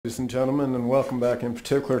Ladies and gentlemen, and welcome back in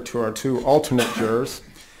particular to our two alternate jurors.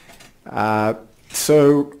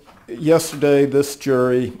 So yesterday this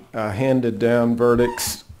jury handed down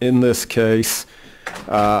verdicts in this case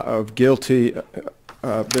of guilty,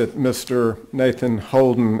 that Mr. Nathan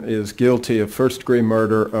Holden is guilty of first-degree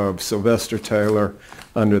murder of Sylvester Taylor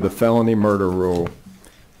under the felony murder rule,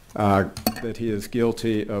 that he is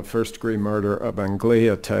guilty of first-degree murder of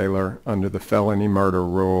Anglia Taylor under the felony murder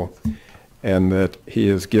rule, and that he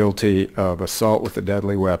is guilty of assault with a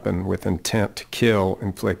deadly weapon with intent to kill,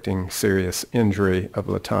 inflicting serious injury of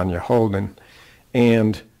LaTanya Holden,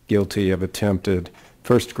 and guilty of attempted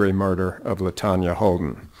first-degree murder of LaTanya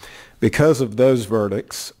Holden. Because of those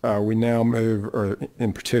verdicts, we now move, or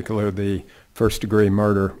in particular the first-degree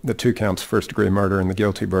murder, the two counts of first-degree murder and the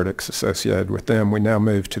guilty verdicts associated with them, we now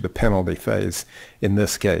move to the penalty phase in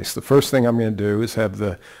this case. The first thing I'm going to do is have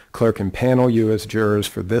the clerk impanel you as jurors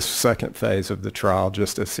for this second phase of the trial,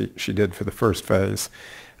 just as she did for the first phase.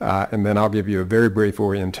 And then I'll give you a very brief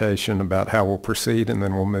orientation about how we'll proceed, and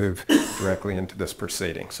then we'll move directly into this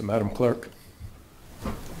proceeding. So, Madam Clerk.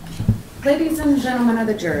 Ladies and gentlemen of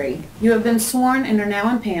the jury, you have been sworn and are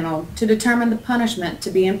now impaneled to determine the punishment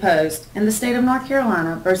to be imposed in the state of North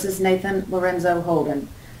Carolina versus Nathan Lorenzo Holden.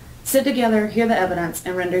 Sit together, hear the evidence,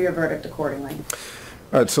 and render your verdict accordingly.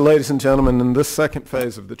 All right, so ladies and gentlemen, in this second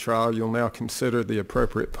phase of the trial, you'll now consider the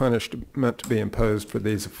appropriate punishment to be imposed for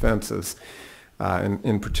these offenses,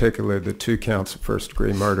 in particular the two counts of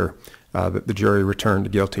first-degree murder that the jury returned a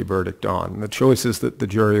guilty verdict on. The choices that the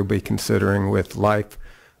jury will be considering with life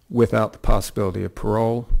without the possibility of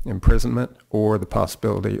parole, imprisonment, or the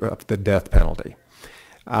possibility of the death penalty.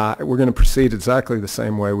 We're going to proceed exactly the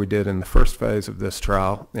same way we did in the first phase of this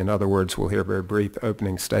trial. In other words, we'll hear very brief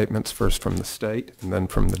opening statements, first from the state and then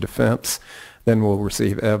from the defense. Then we'll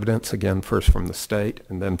receive evidence, again first from the state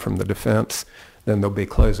and then from the defense. Then there'll be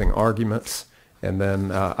closing arguments, and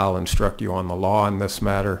then I'll instruct you on the law in this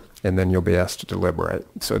matter, and then you'll be asked to deliberate.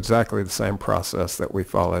 So exactly the same process that we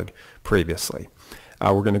followed previously.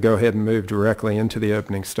 We're going to go ahead and move directly into the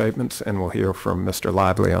opening statements, and we'll hear from Mr.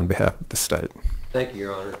 Lively on behalf of the state. Thank you,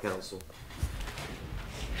 Your Honor, Counsel.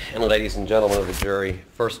 And ladies and gentlemen of the jury,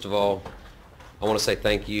 first of all, I want to say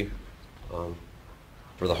thank you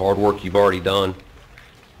for the hard work you've already done.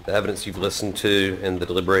 The evidence you've listened to and the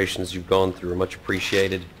deliberations you've gone through are much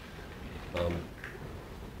appreciated.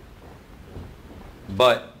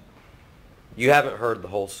 But you haven't heard the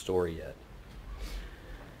whole story yet.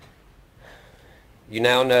 You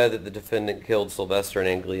now know that the defendant killed Sylvester and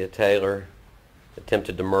Anglia Taylor,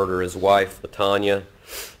 attempted to murder his wife, LaTanya,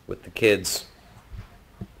 with the kids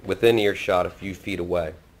within earshot a few feet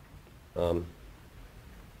away. But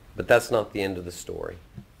that's not the end of the story.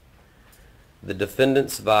 The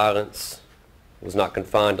defendant's violence was not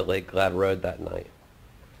confined to Lake Glad Road that night.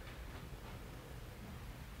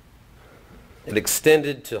 It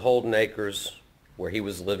extended to Holden Acres, where he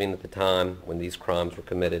was living at the time when these crimes were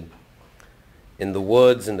committed, in the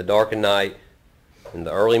woods in the darkened night in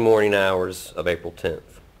the early morning hours of April 10th.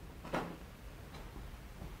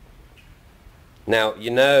 Now, you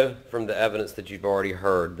know from the evidence that you've already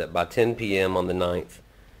heard that by 10 p.m. on the 9th,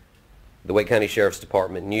 the Wake County Sheriff's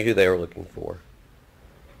Department knew who they were looking for.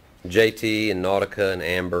 JT and Nautica and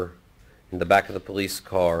Amber in the back of the police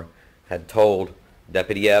car had told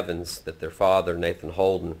Deputy Evans that their father, Nathan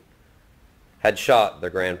Holden, had shot their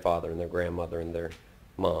grandfather and their grandmother and their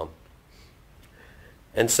mom.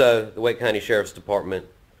 And so the Wake County Sheriff's Department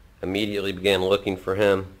immediately began looking for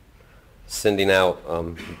him, sending out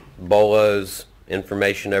bolos,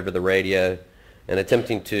 information over the radio, and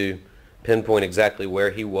attempting to pinpoint exactly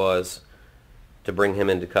where he was to bring him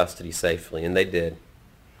into custody safely. And they did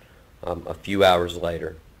a few hours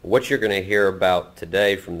later. What you're going to hear about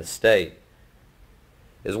today from the state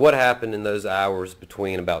is what happened in those hours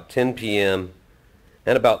between about 10 p.m.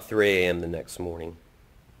 and about 3 a.m. the next morning.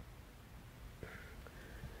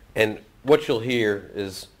 And what you'll hear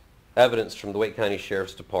is evidence from the Wake County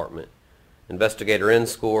Sheriff's Department. Investigator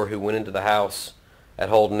Inscore, who went into the house at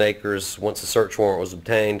Holden Acres once a search warrant was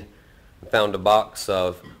obtained, and found a box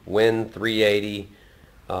of Win 380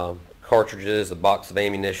 cartridges, a box of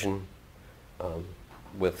ammunition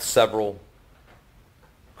with several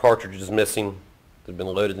cartridges missing that had been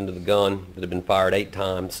loaded into the gun that had been fired 8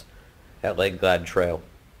 times at Lake Glad Trail.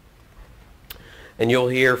 And you'll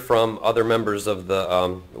hear from other members of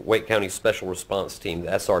the Wake County Special Response Team,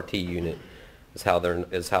 the SRT unit is how they're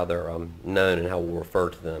known and how we'll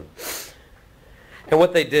refer to them. And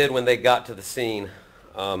what they did when they got to the scene,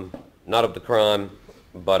 not of the crime,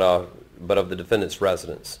 but of the defendant's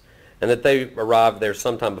residence, and that they arrived there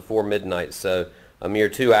sometime before midnight, so a mere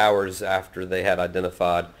 2 hours after they had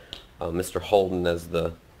identified Mr. Holden as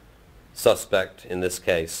the suspect in this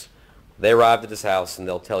case. They arrived at his house, and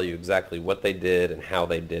they'll tell you exactly what they did and how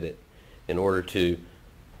they did it in order to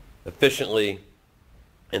efficiently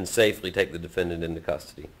and safely take the defendant into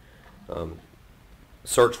custody.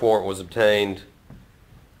 Search warrant was obtained.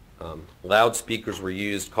 Loudspeakers were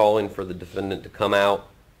used calling for the defendant to come out,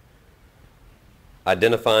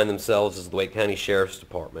 identifying themselves as the Wake County Sheriff's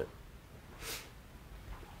Department.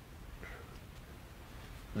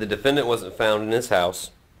 The defendant wasn't found in his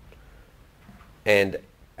house, and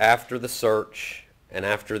after the search and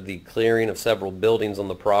after the clearing of several buildings on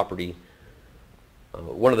the property,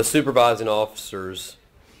 one of the supervising officers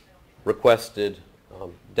requested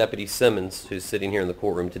Deputy Simmons, who's sitting here in the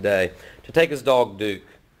courtroom today, to take his dog Duke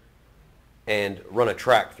and run a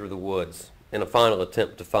track through the woods in a final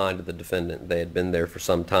attempt to find the defendant. They had been there for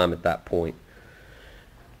some time at that point.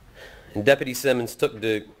 And Deputy Simmons took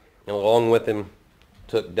Duke, and along with him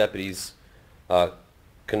took Deputies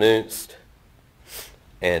Knutz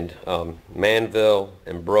and Manville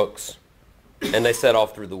and Brooks, and they set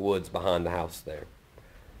off through the woods behind the house there.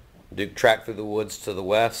 Duke tracked through the woods to the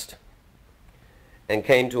west and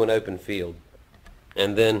came to an open field,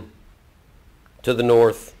 and then to the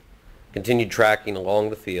north continued tracking along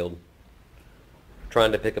the field,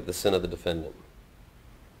 trying to pick up the scent of the defendant.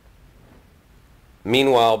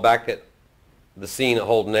 Meanwhile, back at the scene at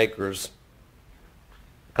Holden Acres,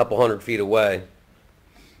 a couple 100 feet away,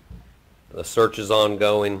 the search is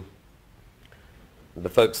ongoing. The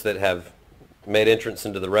folks that have made entrance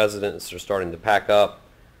into the residence are starting to pack up.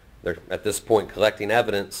 They're at this point collecting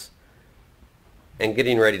evidence and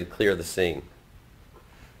getting ready to clear the scene,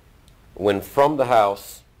 when from the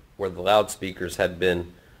house where the loudspeakers had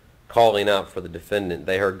been calling out for the defendant,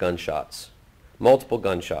 they heard gunshots, multiple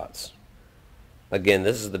gunshots. Again,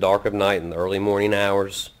 this is the dark of night in the early morning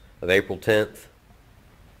hours of April 10th.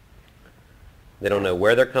 They don't know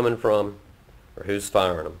where they're coming from or who's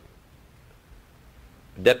firing them.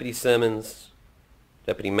 Deputy Simmons,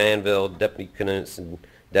 Deputy Manville, Deputy Knutz, and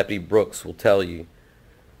Deputy Brooks will tell you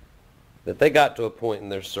that they got to a point in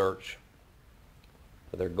their search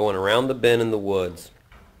where they're going around the bend in the woods.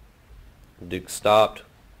 Duke stopped.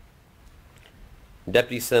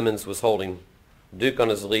 Deputy Simmons was holding Duke on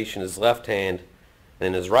his leash in his left hand, and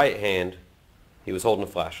in his right hand he was holding a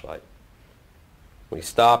flashlight. When he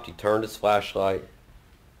stopped, he turned his flashlight,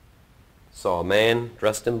 saw a man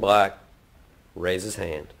dressed in black raise his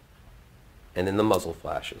hand, and then the muzzle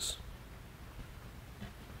flashes.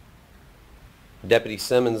 Deputy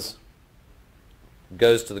Simmons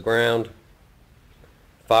goes to the ground,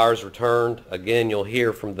 fires returned. Again, you'll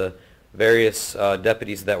hear from the various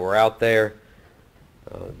deputies that were out there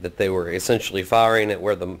that they were essentially firing at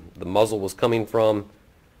where the muzzle was coming from.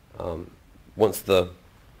 Once the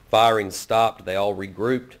firing stopped, they all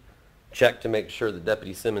regrouped, checked to make sure that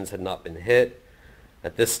Deputy Simmons had not been hit.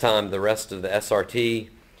 At this time, the rest of the SRT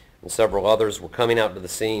and several others were coming out to the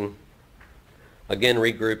scene, again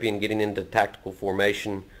regrouping, getting into tactical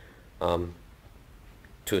formation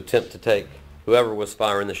to attempt to take whoever was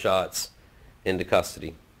firing the shots into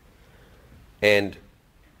custody. And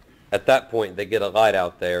at that point, they get a light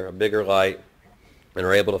out there, a bigger light, and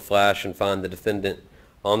are able to flash and find the defendant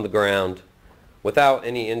on the ground without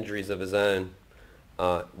any injuries of his own,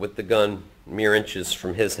 with the gun mere inches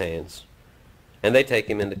from his hands. And they take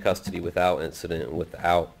him into custody without incident and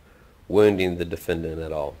without wounding the defendant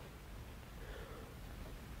at all.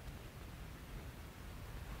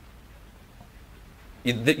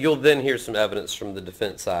 You'll then hear some evidence from the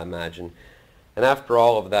defense, I imagine. And after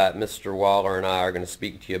all of that, Mr. Waller and I are going to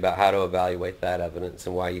speak to you about how to evaluate that evidence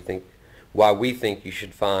and why we think you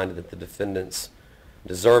should find that the defendant's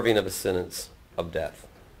deserving of a sentence of death.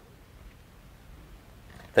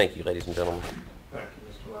 Thank you, ladies and gentlemen. Thank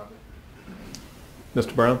you, Mr. Lobby.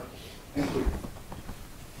 Mr. Brown?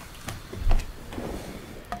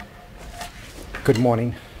 Good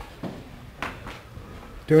morning.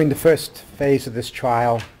 During the first phase of this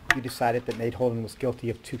trial, you decided that Nate Holden was guilty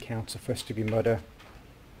of 2 counts of first-degree murder.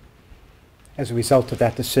 As a result of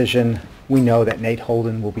that decision, we know that Nate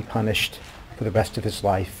Holden will be punished for the rest of his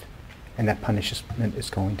life, and that punishment is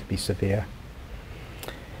going to be severe.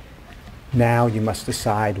 Now you must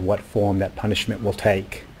decide what form that punishment will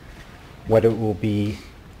take, whether it will be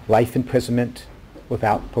life imprisonment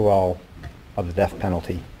without parole or the death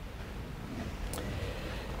penalty.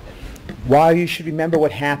 While you should remember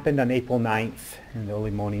what happened on April 9th and the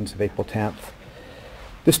early mornings of April 10th,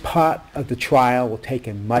 this part of the trial will take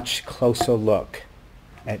a much closer look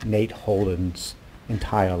at Nate Holden's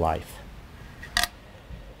entire life.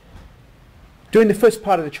 During the first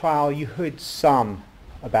part of the trial, you heard some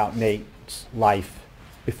about Nate's life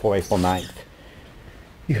before April 9th.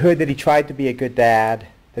 You heard that he tried to be a good dad,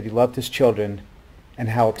 that he loved his children, and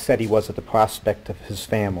how upset he was at the prospect of his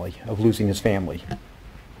family, of losing his family.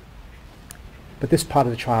 But this part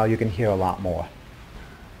of the trial, you're going to hear a lot more.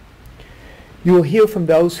 You will hear from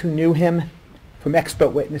those who knew him, from expert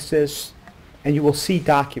witnesses, and you will see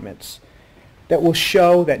documents that will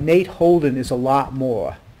show that Nate Holden is a lot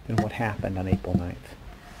more than what happened on April 9th.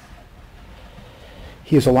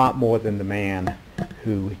 He is a lot more than the man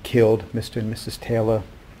who killed Mr. and Mrs. Taylor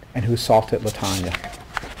and who assaulted LaTanya.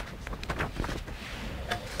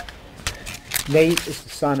 Nate is the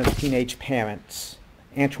son of teenage parents,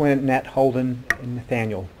 Antoinette Holden and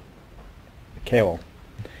Nathaniel Carroll.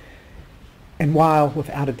 And while,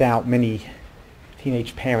 without a doubt, many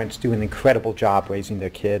teenage parents do an incredible job raising their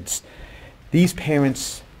kids, these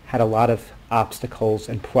parents had a lot of obstacles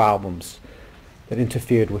and problems that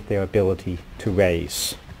interfered with their ability to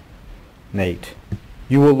raise Nate.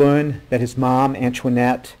 You will learn that his mom,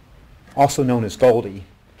 Antoinette, also known as Goldie,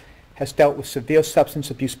 has dealt with severe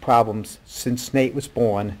substance abuse problems since Nate was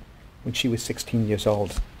born when she was 16 years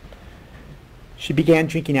old. She began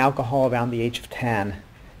drinking alcohol around the age of 10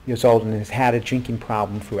 years old and has had a drinking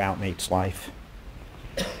problem throughout Nate's life.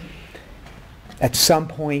 At some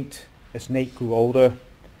point, as Nate grew older,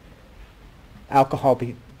 alcohol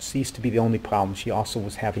ceased to be the only problem. She also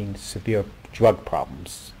was having severe drug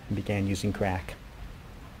problems and began using crack.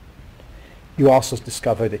 You also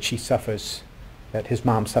discover that that his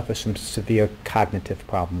mom suffers from severe cognitive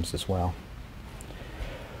problems as well.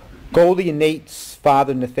 Goldie and Nate's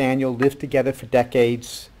father, Nathaniel, lived together for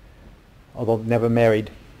decades, although never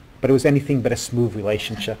married, but it was anything but a smooth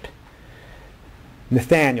relationship.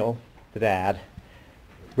 Nathaniel, the dad,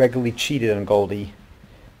 regularly cheated on Goldie.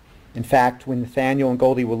 In fact, when Nathaniel and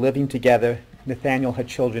Goldie were living together, Nathaniel had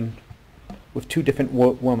children with two different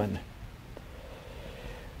women.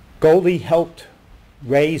 Goldie helped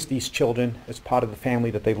raise these children as part of the family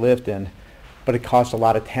that they lived in, but it caused a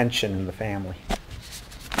lot of tension in the family.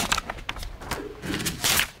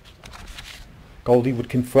 Goldie would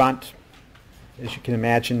confront, as you can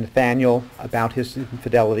imagine, Nathaniel about his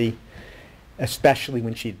infidelity, especially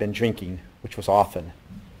when she'd been drinking, which was often.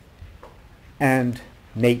 And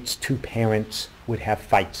Nate's two parents would have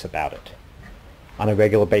fights about it on a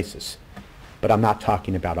regular basis. But I'm not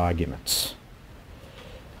talking about arguments.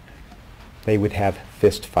 They would have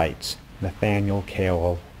fist fights. Nathaniel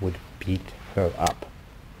Carroll would beat her up.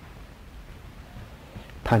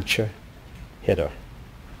 Punch her, hit her.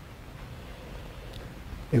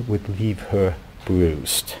 It would leave her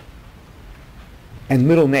bruised. And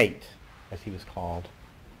little Nate, as he was called,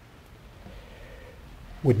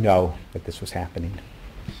 would know that this was happening.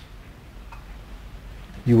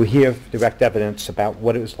 You will hear direct evidence about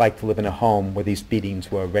what it was like to live in a home where these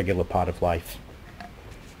beatings were a regular part of life.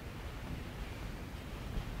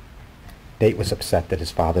 Nate was upset that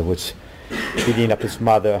his father was beating up his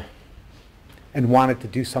mother and wanted to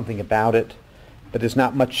do something about it, but there's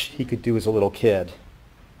not much he could do as a little kid.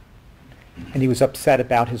 And he was upset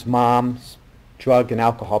about his mom's drug and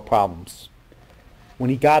alcohol problems.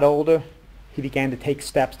 When he got older, he began to take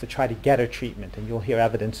steps to try to get her treatment, and you'll hear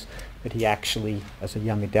evidence that he actually, as a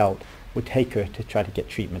young adult, would take her to try to get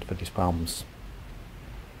treatment for these problems.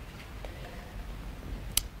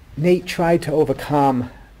 Nate tried to overcome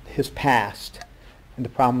his past and the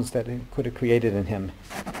problems that it could have created in him.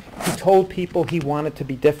 He told people he wanted to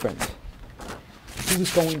be different. He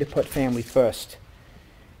was going to put family first.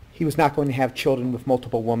 He was not going to have children with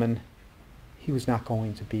multiple women. He was not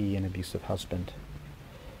going to be an abusive husband.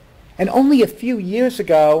 And only a few years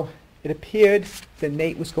ago, it appeared that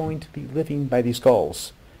Nate was going to be living by these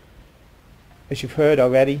goals. As you've heard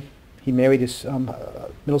already, he married his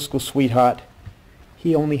middle school sweetheart.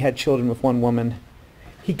 He only had children with one woman.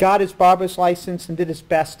 He got his barber's license and did his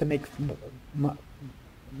best to make a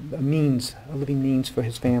living means for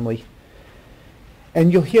his family.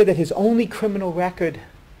 And you'll hear that his only criminal record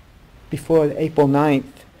before April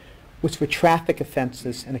 9th was for traffic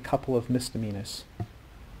offenses and a couple of misdemeanors.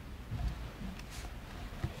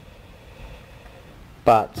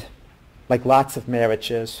 But, like lots of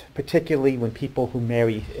marriages, particularly when people who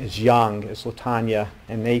marry as young as LaTanya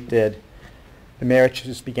and Nate did, the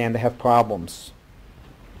marriages began to have problems.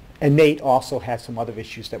 And Nate also had some other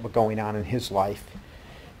issues that were going on in his life.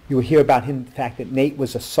 You will hear about him, the fact that Nate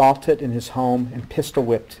was assaulted in his home and pistol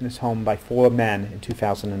whipped in his home by 4 men in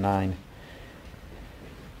 2009.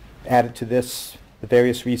 Added to this, the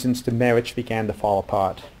various reasons the marriage began to fall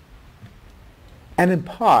apart. And in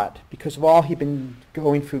part, because of all he'd been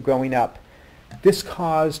going through growing up, This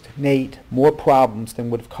caused Nate more problems than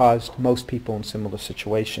would have caused most people in similar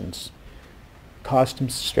situations. Caused him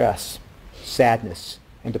stress, sadness,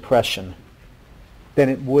 and depression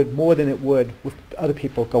more than it would with other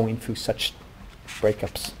people going through such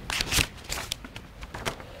breakups.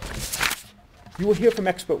 You will hear from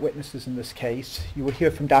expert witnesses in this case. You will hear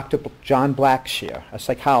from Dr. John Blackshear, a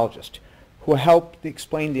psychologist, who will help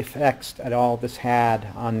explain the effects that all this had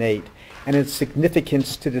on Nate and its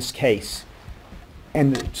significance to this case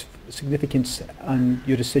and its significance on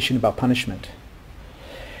your decision about punishment.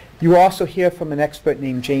 You will also hear from an expert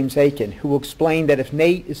named James Aiken, who will explain that if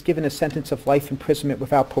Nate is given a sentence of life imprisonment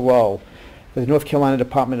without parole, the North Carolina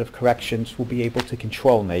Department of Corrections will be able to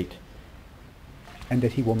control Nate, and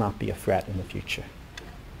that he will not be a threat in the future.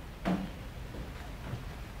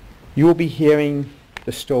 You will be hearing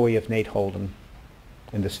the story of Nate Holden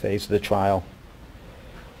in this phase of the trial.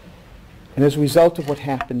 And as a result of what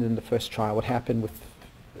happened in the first trial, what happened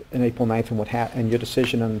in April 9th and your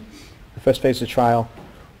decision on the first phase of the trial,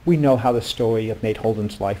 we know how the story of Nate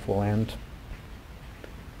Holden's life will end.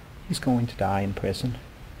 He's going to die in prison.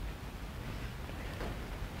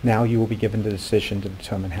 Now you will be given the decision to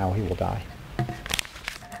determine how he will die. Thank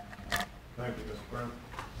you, Mr. Brown.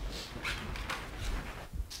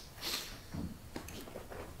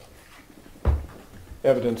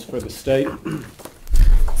 Evidence for the state.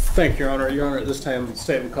 Thank you, Your Honor. Your Honor, at this time, the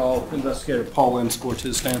state will call Investigator Paul Inscore to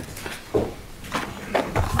the stand. Do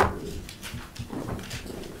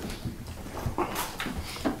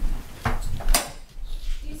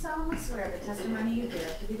you solemnly swear the testimony you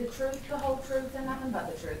give to be the truth, the whole truth, and nothing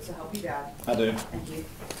but the truth, so help you God? I do. Thank you.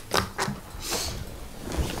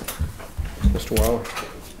 Mr. Waller.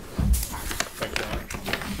 Thank you, Your Honor.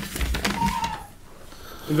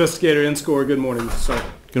 Investigator Inscore, good morning, sir.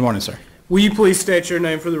 Good morning, sir. Will you please state your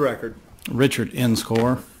name for the record? Richard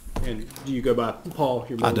Inscore. And do you go by Paul?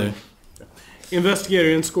 Your I do. Okay. Investigator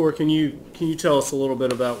Inscore, can you tell us a little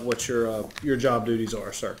bit about what your job duties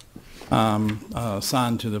are, sir?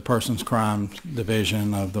 Assigned to the Persons Crime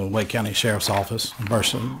Division of the Wake County Sheriff's Office,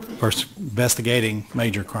 investigating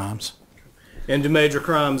major crimes. And do major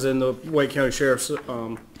crimes in the Wake County Sheriff's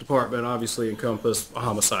Department obviously encompass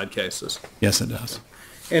homicide cases? Yes, it does.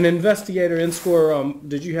 And Investigator Inscore,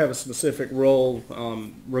 did you have a specific role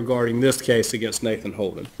regarding this case against Nathan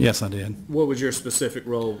Holden? Yes, I did. What was your specific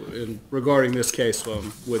role regarding this case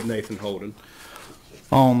with Nathan Holden?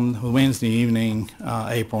 On Wednesday evening,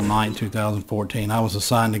 April 9, 2014, I was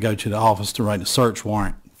assigned to go to the office to write a search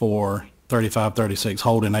warrant for 3536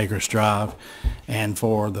 Holden Acres Drive and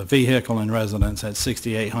for the vehicle and residence at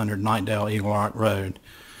 6800 Nightdale Eagle Rock Road.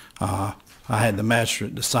 I had the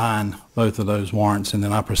magistrate to sign both of those warrants, and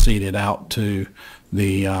then I proceeded out to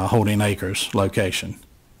the Holden Acres location.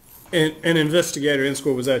 And Investigator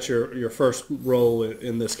Inscore, was that your first role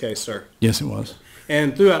in this case, sir? Yes, it was.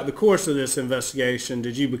 And throughout the course of this investigation,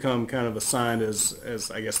 did you become kind of assigned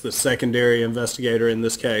as I guess, the secondary investigator in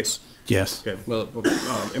this case? Yes. Okay. Well,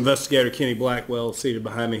 Investigator Kenny Blackwell, seated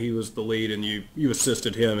behind me, he was the lead, and you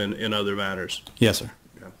assisted him in other matters. Yes, sir.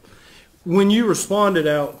 Okay. When you responded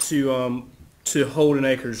out to Holden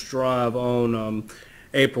Acres Drive on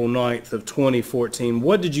April 9th of 2014,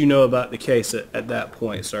 what did you know about the case at that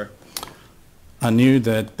point, sir? I knew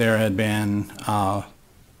that there had been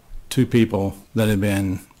two people that had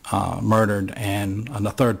been murdered and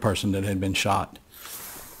a third person that had been shot.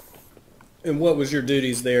 And what was your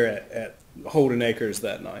duties there at Holden Acres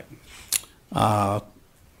that night?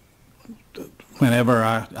 Whenever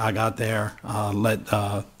I got there, let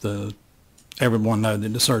everyone know that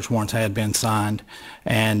the search warrants had been signed,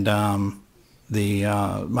 and my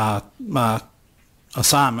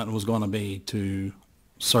assignment was going to be to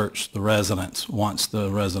search the residence once the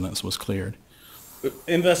residence was cleared.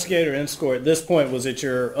 Investigator Inscore, at this point, was it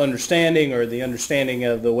your understanding or the understanding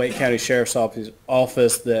of the Wake County Sheriff's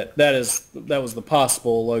Office that was the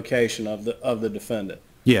possible location of the defendant?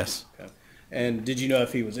 Yes. Okay. And did you know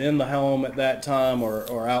if he was in the home at that time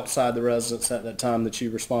or outside the residence at that time that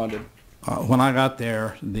you responded? When I got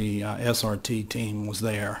there, the SRT team was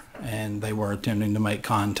there, and they were attempting to make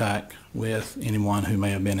contact with anyone who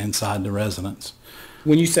may have been inside the residence.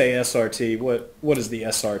 When you say SRT, what is the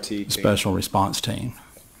SRT team? Special Response Team.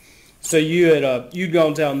 So you'd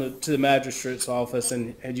gone down to the magistrate's office,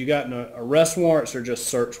 and had you gotten arrest warrants or just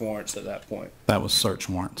search warrants at that point? That was search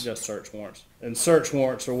warrants. Just search warrants. And search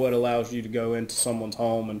warrants are what allows you to go into someone's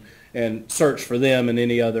home and search for them and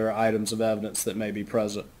any other items of evidence that may be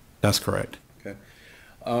present. That's correct. Okay.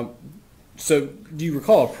 So do you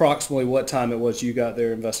recall approximately what time it was you got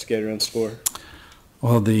there, Investigator Inscore?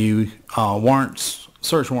 Well, the warrants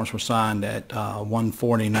search warrants were signed at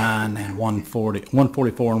 1:49 and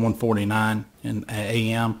 1:44 and 1:49 in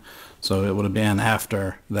a.m., so it would have been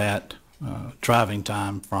after that driving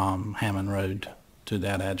time from Hammond Road to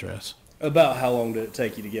that address. About how long did it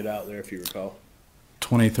take you to get out there, if you recall?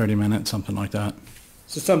 20, 30 minutes, something like that.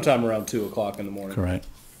 So sometime around 2 o'clock in the morning. Correct.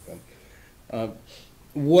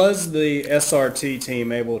 Was the SRT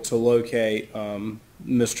team able to locate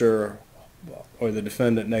Mr. or the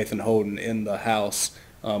defendant Nathan Holden in the house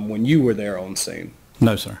when you were there on scene?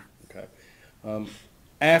 No, sir. Okay.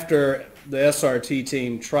 After the SRT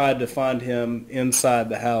team tried to find him inside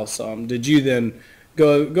the house, did you then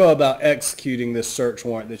go about executing this search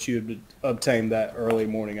warrant that you had obtained that early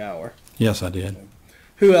morning hour? Yes, I did.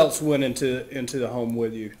 Who else went into the home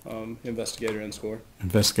with you, Investigator Inscore?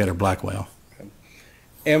 Investigator Blackwell. Okay.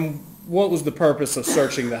 And what was the purpose of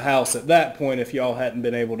searching the house at that point if y'all hadn't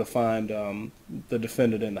been able to find the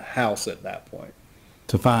defendant in the house at that point?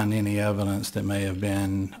 To find any evidence that may have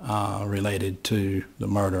been related to the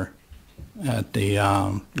murder at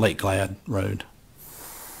the Lake Glad Road.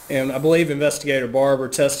 And I believe Investigator Barber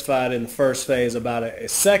testified in the first phase about a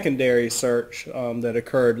secondary search that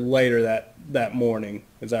occurred later that morning.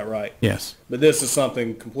 Is that right? Yes. But this is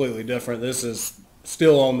something completely different. This is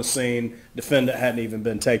still on the scene. Defendant hadn't even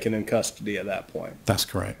been taken in custody at that point. That's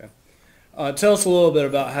correct. Okay. Tell us a little bit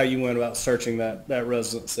about how you went about searching that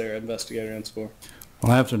residence there, Investigator Inscore.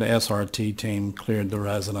 Well, after the SRT team cleared the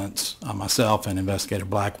residence, myself and Investigator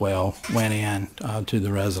Blackwell went in to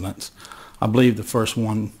the residence. I believe the first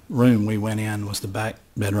room we went in was the back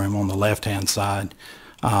bedroom on the left-hand side.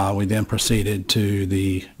 We then proceeded to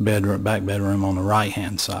the back bedroom on the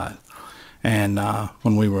right-hand side. And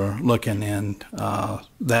when we were looking in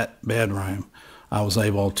that bedroom, I was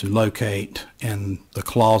able to locate in the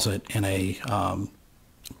closet in a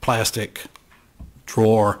plastic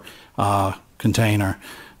drawer container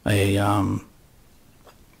a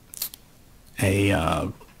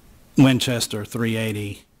Winchester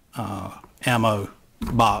 380 ammo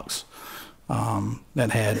box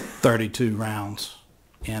that had 32 rounds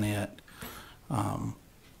in it, and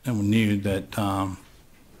we knew that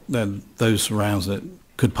those rounds that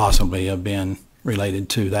could possibly have been related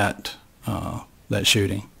to that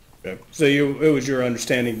shooting. Okay. So it was your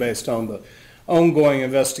understanding, based on the ongoing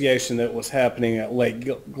investigation that was happening at Lake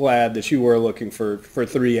Glad, that you were looking for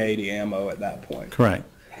 380 ammo at that point? Correct.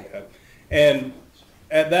 Okay. And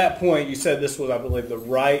at that point, you said this was, I believe, the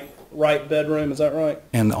right bedroom. Is that right?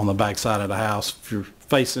 And on the back side of the house, if you're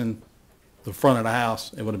facing the front of the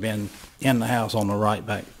house, it would have been in the house on the right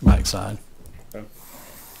back side. Okay.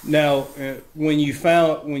 Now, when you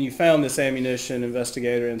found this ammunition,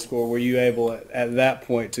 Investigator Inscore, were you able at that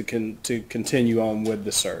point to continue on with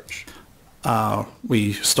the search?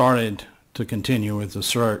 We started to continue with the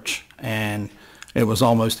search, and it was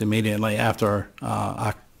almost immediately after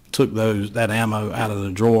I took that ammo out of the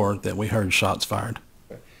drawer that we heard shots fired.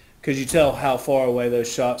 Could you tell how far away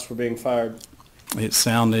those shots were being fired? It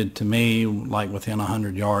sounded to me like within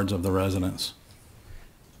 100 yards of the residence.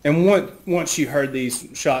 And once you heard these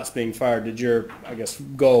shots being fired, did your, I guess,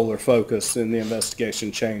 goal or focus in the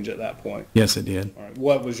investigation change at that point? Yes, it did. All right.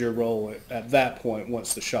 What was your role at that point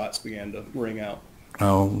once the shots began to ring out?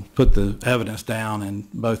 I'll put the evidence down,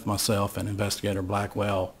 and both myself and Investigator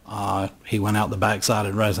Blackwell, he went out the back side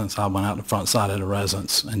of the residence, I went out the front side of the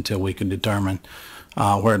residence until we could determine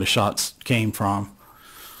where the shots came from.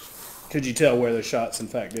 Could you tell where the shots in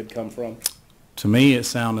fact did come from? To me, it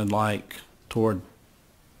sounded like toward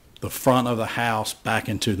the front of the house back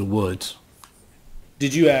into the woods.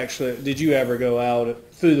 Did you ever go out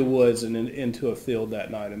through the woods and into a field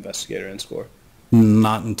that night, Investigator Inscore?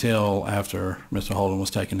 Not until after Mr. Holden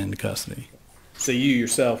was taken into custody. So you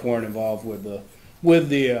yourself weren't involved with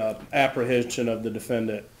the apprehension of the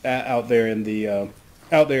defendant out there in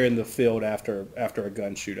the field after a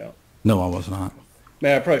gun shootout? No, I was not.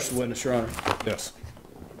 May I approach the witness, Your Honor? Yes.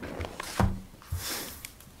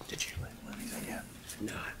 Did you let anything yet?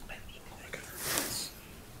 No.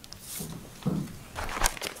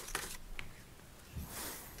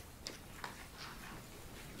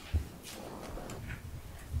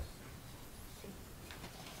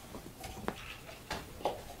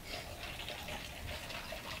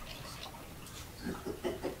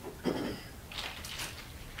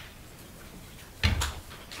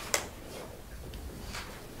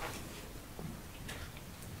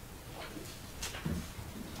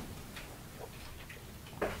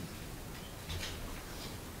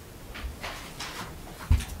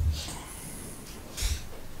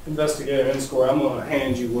 Investigator Inscore, I'm going to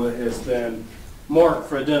hand you what has been marked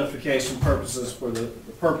for identification purposes for the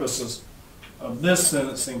purposes of this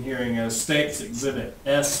sentencing hearing as State's Exhibit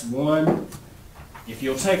S1. If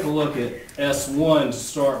you'll take a look at S1 to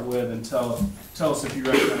start with and tell us if you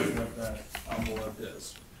recognize what that envelope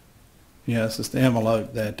is. Yes, it's the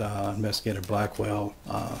envelope that Investigator Blackwell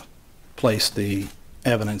placed the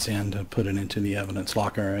evidence in to put it into the evidence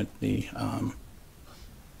locker at the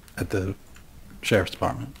Sheriff's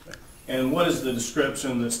Department. And what is the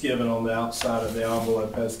description that's given on the outside of the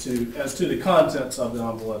envelope as to the contents of the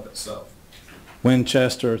envelope itself?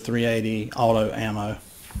 Winchester 380 auto ammo.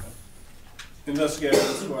 Investigator,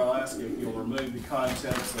 this is where I'll ask you if you'll remove the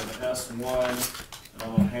contents of S1. And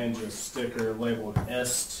I'm going to hand you a sticker labeled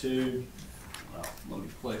S2. Let me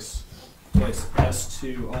place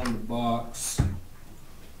S2 on the box.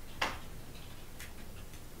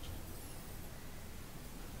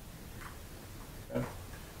 Okay.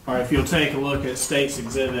 All right, if you'll take a look at State's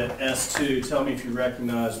Exhibit S2, tell me if you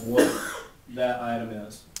recognize what that item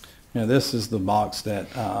is. Yeah, this is the box that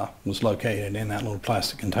was located in that little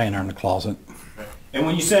plastic container in the closet. Okay. And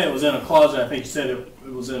when you said it was in a closet, I think you said it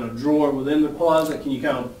was in a drawer within the closet. Can you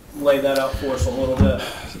kind of lay that out for us a little bit?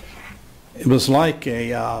 It was like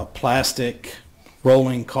a plastic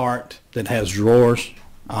rolling cart that has drawers.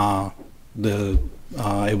 It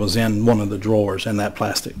was in one of the drawers in that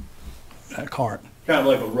plastic cart. Kind of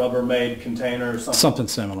like a Rubbermaid container or something? Something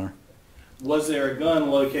similar. Was there a gun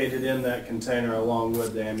located in that container along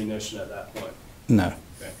with the ammunition at that point? No.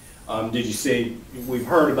 Okay. Did you see, we've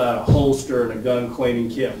heard about a holster and a gun cleaning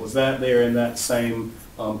kit. Was that there in that same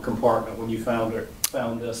compartment when you found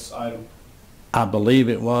this item? I believe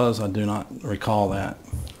it was. I do not recall that.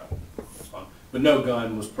 Okay. That's fine. But no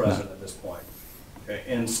gun was present at this point. Okay.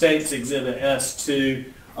 In State's Exhibit S2,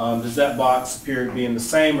 does that box appear to be in the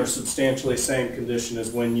same or substantially same condition as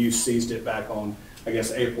when you seized it back on, I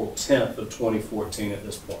guess, April 10th of 2014 at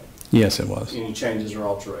this point? Yes, it was. Any changes or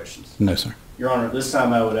alterations? No, sir. Your Honor, at this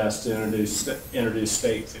time I would ask to introduce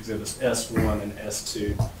State's Exhibits S1 and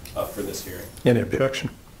S2 for this hearing. Any objection?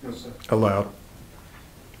 Yes, sir. Allowed.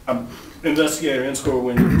 Investigator Inscore,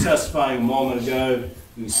 when you were testifying a moment ago,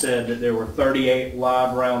 you said that there were 38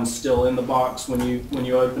 live rounds still in the box when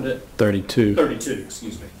you opened it? 32. 32,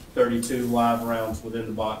 excuse me. 32 live rounds within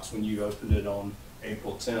the box when you opened it on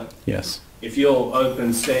April 10th. Yes. If you'll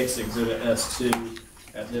open State's Exhibit S2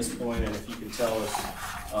 at this point, and if you can tell us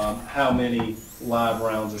how many live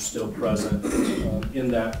rounds are still present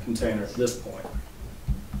in that container at this point.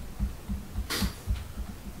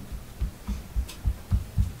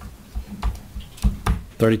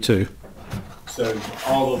 .32. So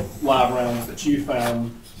all the live rounds that you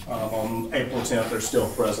found on April 10th are still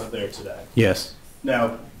present there today. Yes.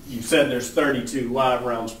 Now, you said there's 32 live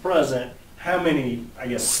rounds present. How many, I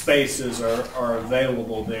guess, spaces are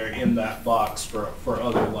available there in that box for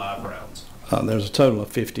other live rounds? There's a total of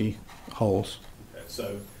 50 holes. Okay,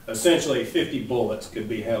 so essentially 50 bullets could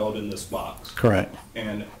be held in this box. Correct.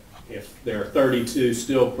 And if there are 32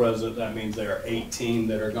 still present, that means there are 18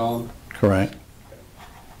 that are gone? Correct.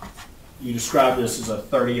 You described this as a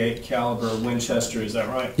 .38 caliber Winchester, is that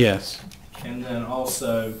right? Yes. And then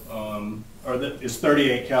also, is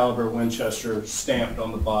 .38 caliber Winchester stamped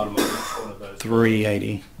on the bottom of each one of those?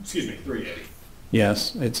 380. Excuse me, 380.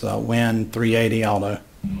 Yes, it's a Win 380 auto.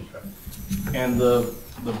 Okay. And the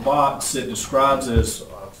box it describes as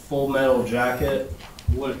a full metal jacket.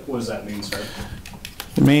 What does that mean, sir?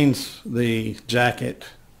 It means the jacket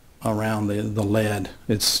around the lead.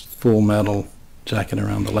 It's full metal jacket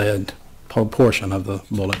around the lead portion of the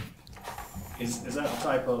bullet. Is that the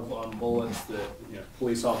type of bullets that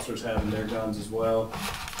police officers have in their guns as well?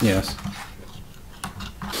 Yes.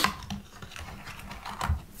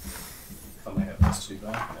 I may have this two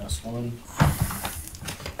back. That's one.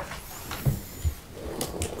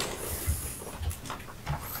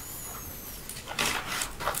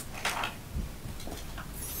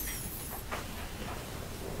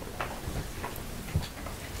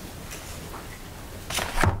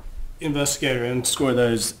 Investigator, and score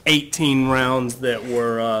those 18 rounds that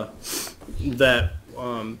were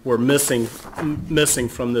missing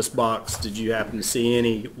from this box. Did you happen to see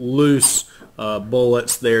any loose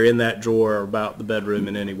bullets there in that drawer or about the bedroom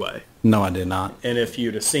in any way? No, I did not. And if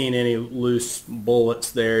you'd have seen any loose bullets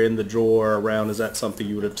there in the drawer around, is that something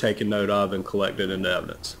you would have taken note of and collected into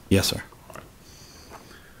evidence? Yes, sir. All right.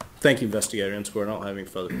 Thank you, Investigator Inscore. I don't have any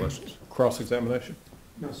further questions. Cross-examination?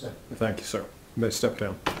 No, sir. Thank you, sir. You may step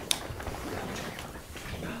down.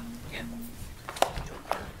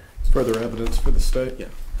 Further evidence for the state? Yeah.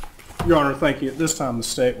 Your Honor, thank you. At this time, the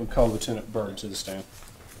state would call Lieutenant Byrd to the stand.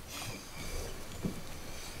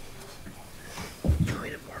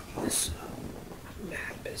 This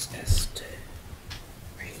map is S2.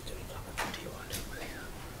 Are you doing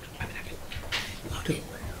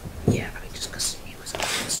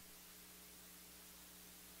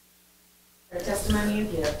testimony you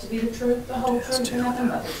give to be the truth, the whole truth, and nothing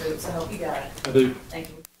but the truth, so help you God? I do. Thank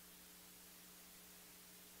you.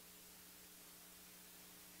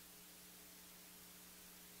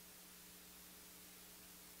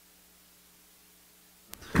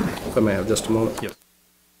 If I may have just a moment. Yes.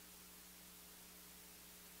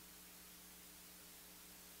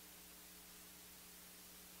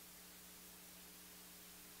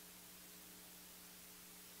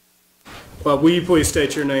 Will you please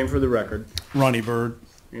state your name for the record? Ronnie Bird.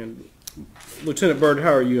 And Lieutenant Bird,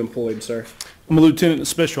 how are you employed, sir? I'm a lieutenant in the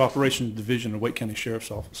Special Operations Division of Wake County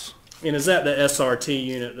Sheriff's Office. And is that the SRT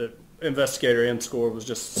unit that Investigator Enscore was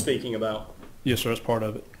just speaking about? Yes, sir, that's part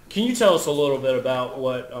of it. Can you tell us a little bit about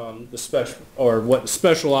what the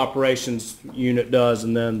Special Operations Unit does,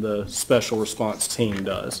 and then the Special Response Team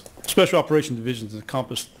does? Special Operations Division has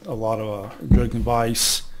encompassed a lot of drug and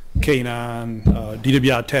vice, K-9,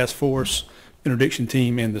 DWI Task Force, Interdiction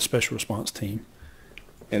Team, and the Special Response Team.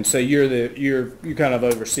 And so you kind of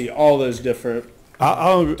oversee all those different. I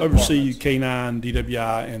oversee K-9,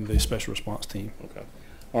 DWI, and the Special Response Team. Okay.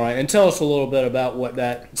 All right, and tell us a little bit about what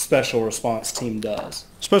that Special Response Team does.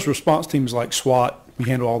 Special Response Team is like SWAT. We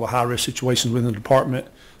handle all the high-risk situations within the department,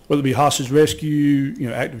 whether it be hostage rescue,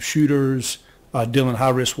 active shooters, dealing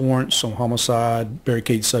high-risk warrants on homicide,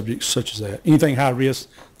 barricade subjects such as that. Anything high-risk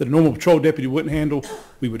that a normal patrol deputy wouldn't handle,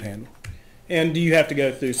 we would handle. And do you have to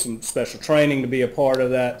go through some special training to be a part of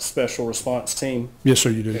that Special Response Team? Yes, sir,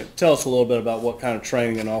 you do. Okay. Tell us a little bit about what kind of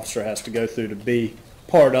training an officer has to go through to be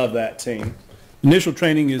part of that team. Initial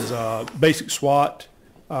training is basic SWAT,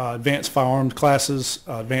 advanced firearms classes,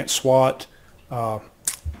 advanced SWAT,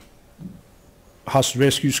 hostage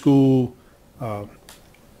rescue school.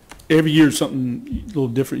 Every year is something a little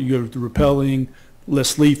different. You go through repelling,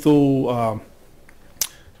 less lethal,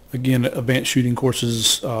 again, advanced shooting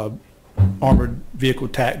courses, armored vehicle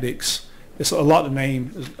tactics. It's a lot to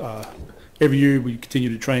name. Every year we continue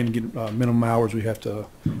to train and get minimum hours we have to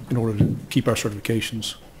in order to keep our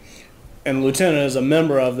certifications. And Lieutenant, as a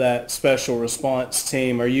member of that Special Response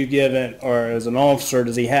Team, are you given, or as an officer,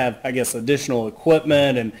 does he have, I guess, additional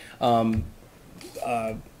equipment and,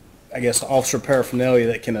 I guess, officer paraphernalia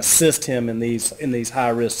that can assist him in these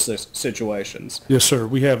high-risk situations? Yes, sir.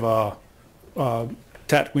 We have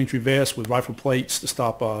tactical entry vests with rifle plates to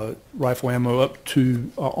stop rifle ammo up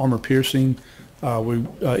to armor piercing. We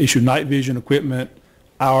issue night vision equipment,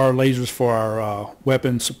 our lasers for our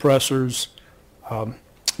weapon suppressors.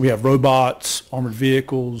 We have robots, armored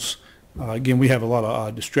vehicles. Again, we have a lot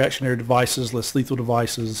of distractionary devices, less lethal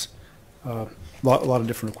devices, a lot of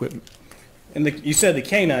different equipment. And you said the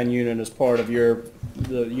K-9 unit is part of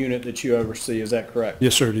the unit that you oversee, is that correct?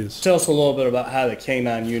 Yes, sir, it is. Tell us a little bit about how the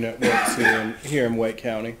K-9 unit works here in Wake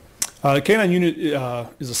County. The K-9 unit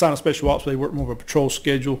is assigned to special ops. They work more of a patrol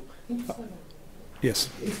schedule. Yes.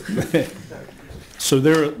 So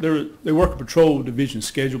they work a patrol division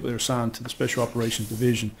schedule, but they're assigned to the Special Operations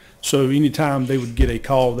Division. So anytime they would get a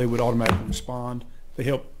call, they would automatically respond. They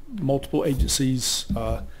help multiple agencies.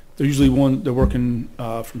 They're usually they're working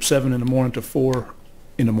from 7 in the morning to 4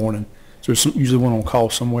 in the morning. So there's usually one on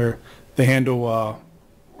call somewhere. They handle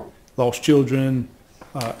lost children,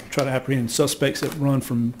 try to apprehend suspects that run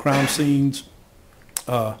from crime scenes,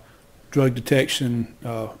 drug detection.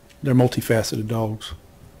 They're multifaceted dogs.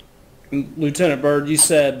 Lieutenant Bird, you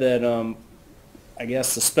said that I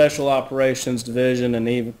guess the Special Operations Division and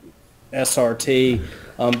even SRT,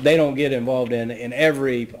 they don't get involved in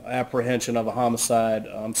every apprehension of a homicide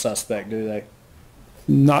suspect, do they?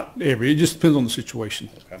 Not every. It just depends on the situation.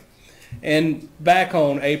 Okay. And back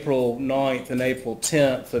on April 9th and April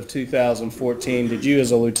 10th of 2014, did you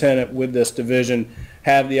as a lieutenant with this division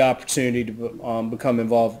have the opportunity to become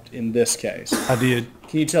involved in this case? I did.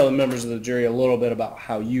 Can you tell the members of the jury a little bit about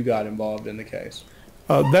how you got involved in the case?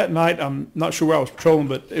 That night, I'm not sure where I was patrolling,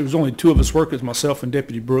 but it was only two of us workers, myself and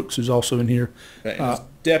Deputy Brooks, who's also in here. Okay.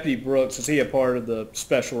 Deputy Brooks, is he a part of the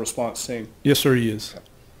Special Response Team? Yes, sir, he is.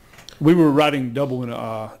 We were riding double in,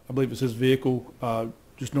 I believe it was his vehicle,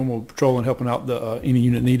 just normal patrolling, helping out any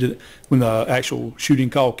unit needed it. When the actual shooting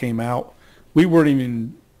call came out, we weren't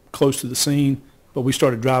even close to the scene, but we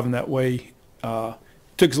started driving that way. It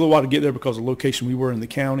took us a little while to get there because of the location we were in the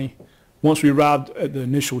county. Once we arrived at the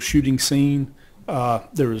initial shooting scene,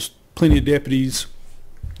 there was plenty of deputies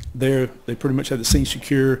there. They pretty much had the scene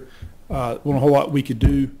secure. Wasn't a whole lot we could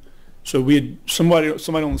do. So we had somebody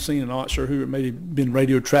on the scene, and I'm not sure who, it may have been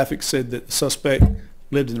radio traffic, said that the suspect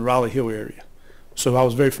lived in the Raleigh Hill area. So I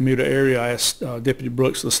was very familiar with the area. I asked Deputy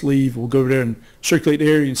Brooks, let's leave. We'll go over there and circulate the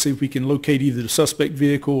area and see if we can locate either the suspect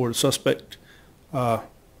vehicle or the suspect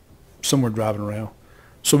somewhere driving around.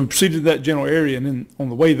 So we proceeded to that general area, and then on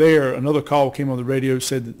the way there, another call came on the radio,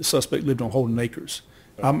 said that the suspect lived on Holden Acres.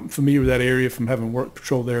 I'm familiar with that area from having worked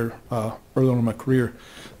patrol there early on in my career.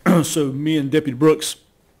 So me and Deputy Brooks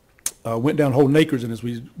went down Holden Acres, and as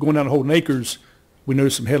we going down Holden Acres, we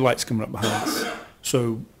noticed some headlights coming up behind us.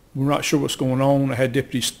 So we're not sure what's going on. I had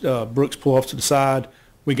Deputy Brooks pull off to the side.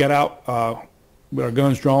 We got out with our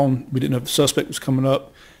guns drawn. We didn't know if the suspect was coming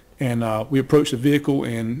up, and we approached the vehicle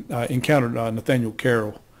and encountered Nathaniel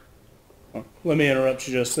Carroll. Let me interrupt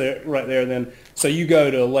you just there, right there then. So you go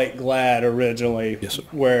to Lake Glad originally, Yes, sir.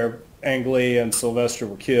 where Ang Lee and Sylvester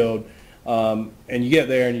were killed, and you get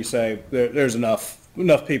there and you say, there's enough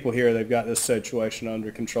people here, they've got this situation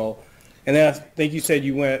under control. And then I think you said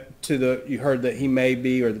you went to you heard that he may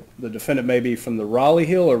be, or the defendant may be from the Raleigh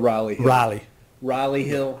Hill or Riley Hill? Riley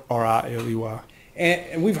Hill. R-I-L-E-Y.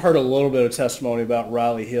 And we've heard a little bit of testimony about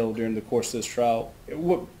Riley Hill during the course of this trial.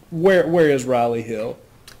 Where is Riley Hill?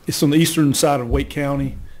 It's on the eastern side of Wake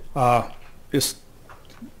County. It's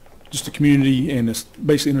just a community, and it's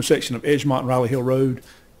basically intersection of Edgemont and Riley Hill Road.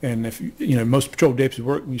 And if most patrol deputies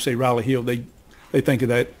work, when you say Riley Hill, they think of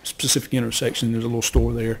that specific intersection. There's a little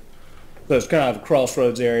store there. So it's kind of a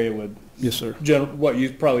crossroads area with, Yes, sir. what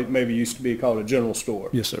you probably maybe used to be called a general store.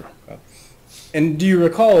 Yes, sir. And do you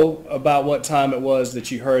recall about what time it was that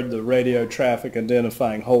you heard the radio traffic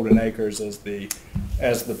identifying Holden Acres as the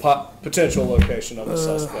potential location of the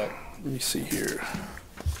suspect? Let me see here.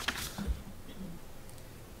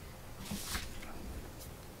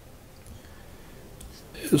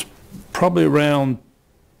 It was probably around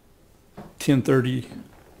 10:30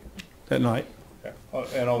 that night.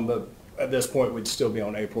 Okay. And at this point, we'd still be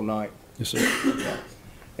on April 9th. Yes, sir.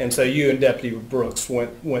 And so you and Deputy Brooks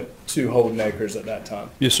went to Holden Acres at that time.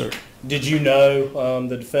 Yes, sir. Did you know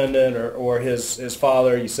the defendant or his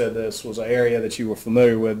father? You said this was an area that you were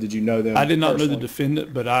familiar with. Did you know them? I did not know personally? the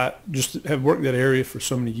defendant, but I just have worked that area for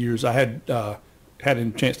so many years. I had had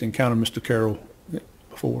a chance to encounter Mr. Carroll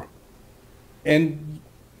before. And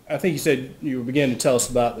I think you said you were beginning to tell us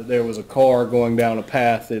about that there was a car going down a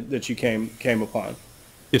path that you came upon.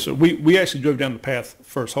 Yes, sir. We actually drove down the path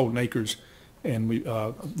first, Holden Acres, and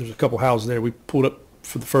there's a couple houses there. We pulled up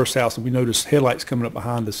for the first house, and we noticed headlights coming up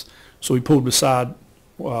behind us. So we pulled beside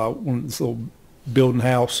one of this little building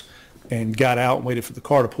house and got out and waited for the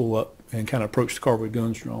car to pull up and kind of approached the car with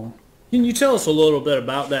guns drawn. Can you tell us a little bit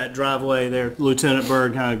about that driveway there, Lieutenant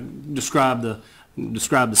Byrd? Kind of describe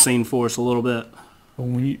the scene for us a little bit.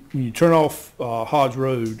 When you turn off Hodge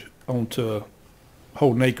Road onto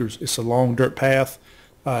Holden Acres, it's a long dirt path.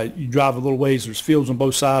 You drive a little ways, there's fields on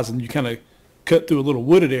both sides, and you kind of cut through a little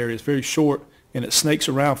wooded area. It's very short, and it snakes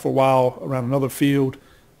around for a while around another field.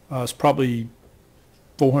 It's probably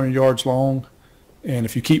 400 yards long, and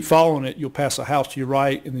if you keep following it, you'll pass a house to your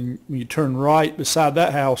right, and then when you turn right beside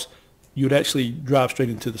that house, you would actually drive straight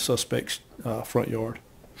into the suspect's front yard.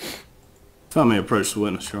 If I may approach the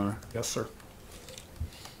witness, Your Honor. Yes, sir.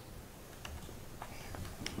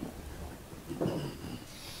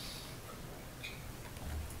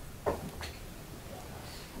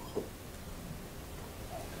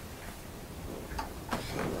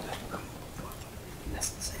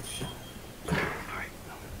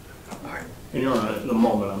 And Your Honor, in a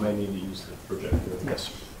moment, I may need to use the projector.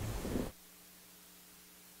 Yes.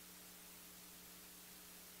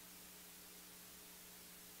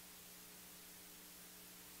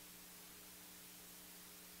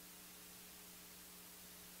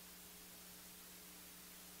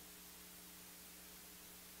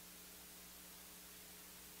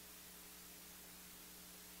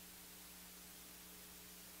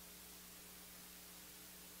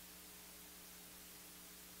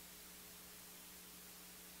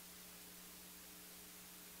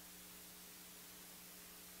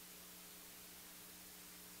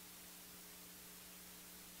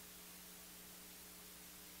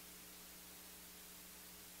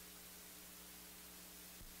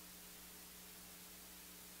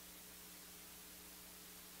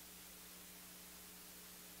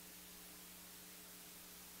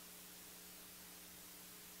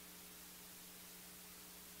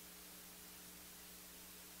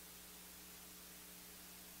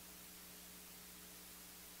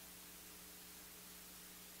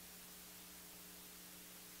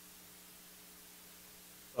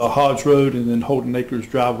 Hodge Road and then Holden Acres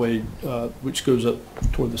driveway, which goes up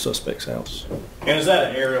toward the suspect's house. And is that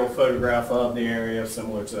an aerial photograph of the area,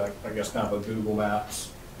 similar to, I guess, kind of a Google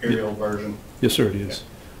Maps aerial version? Yes, sir, it is.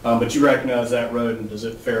 But you recognize that road, and does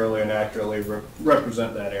it fairly and accurately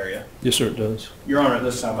represent that area? Yes, sir, it does. Your Honor, at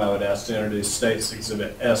this time I would ask to introduce State's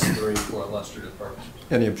Exhibit S3 for illustrative purposes.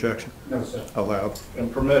 Any objection? No, sir. Allowed.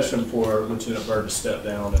 And permission for Lieutenant Byrd to step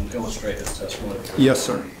down and illustrate his testimony. Yes,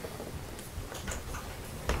 sir.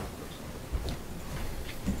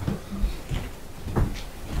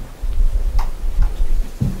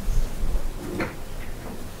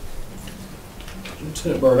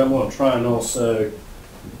 Lieutenant Byrd, I'm going to try and also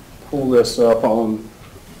pull this up on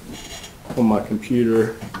my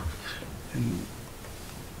computer.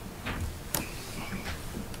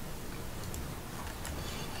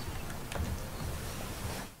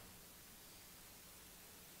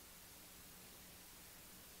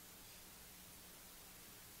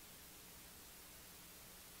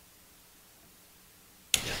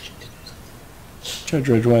 Judge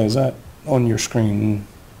Ridgway, is that on your screen?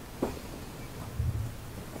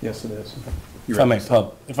 Yes, it is. If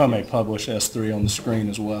I may publish S3 on the screen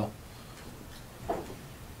as well.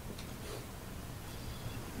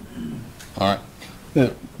 All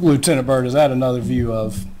right. Lieutenant Byrd, is that another view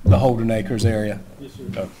of the Holden Acres area? Yes, sir.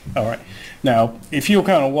 Oh, all right. Now, if you'll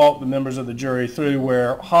kind of walk the members of the jury through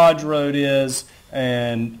where Hodge Road is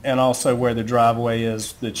and also where the driveway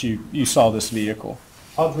is that you saw this vehicle.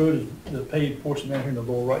 Hodge Road is the paved portion down here in the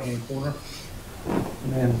lower right-hand corner.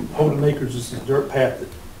 And then Holden Acres is this dirt path that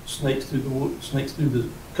snakes through the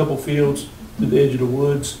couple fields, to the edge of the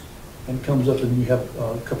woods, and comes up, and you have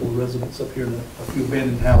a couple of residents up here and a few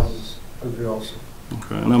abandoned houses over here also.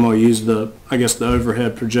 Okay, and I'm going to use the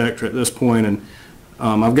overhead projector at this point, and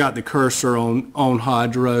I've got the cursor on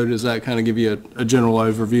Hodge Road. Does that kind of give you a general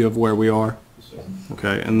overview of where we are? Yes, sir.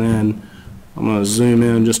 Okay, and then I'm going to zoom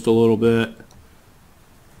in just a little bit.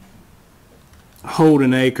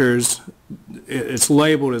 Holden Acres, it's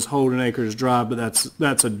labeled as Holden Acres Drive, but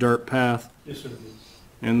that's a dirt path. Yes, sir.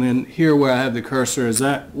 And then here where I have the cursor, is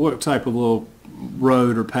that, what type of little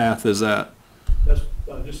road or path is that? That's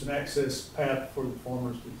just an access path for the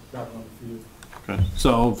farmers to drive on the field. Okay.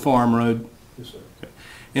 So Old Farm Road. Yes, sir. Okay.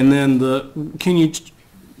 And then can you,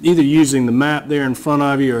 either using the map there in front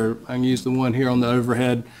of you, or I can use the one here on the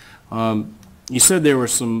overhead, you said there were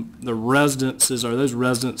the residences, are those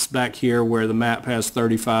residents back here where the map has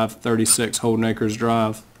 3536 Holden Acres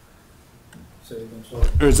Drive? Say again, sorry.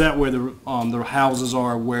 Or is that where the houses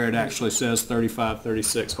are where it actually says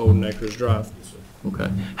 3536 Holden Acres Drive? Yes, sir. Okay.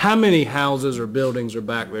 How many houses or buildings are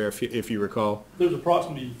back there, if you recall? There's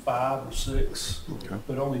approximately 5 or 6, Okay.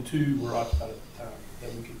 but only 2 were occupied at the time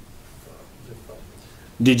that we could identify.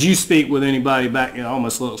 Did you speak with anybody back? It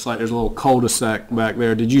almost looks like there's a little cul-de-sac back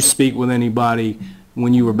there. Did you speak with anybody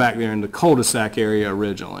when you were back there in the cul-de-sac area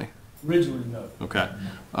originally? Originally, no. Okay.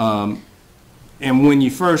 And when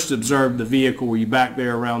you first observed the vehicle, were you back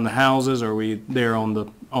there around the houses, or were you there on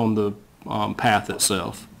the path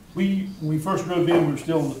itself? When we first drove in, we were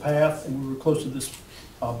still on the path, and we were close to this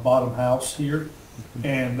bottom house here,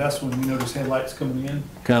 and that's when we noticed headlights coming in.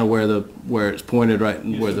 Kind of where it's pointed, right?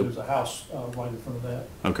 Yes, Where so there's a house right in front of that.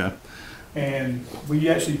 Okay. And we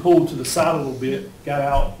actually pulled to the side a little bit, got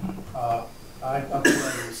out. I pulled out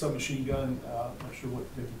a submachine gun. I'm not sure what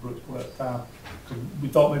Victor Brooks pulled at the time. So we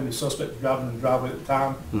thought maybe the suspect was driving in the driveway at the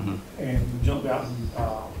time. Mm-hmm. And we jumped out and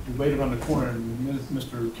we waited around the corner. And when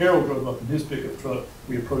Mr. Carroll drove up in his pickup truck,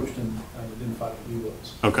 we approached him and identified who he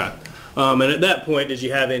was. Okay. And at that point, did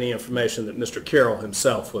you have any information that Mr. Carroll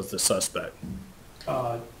himself was the suspect?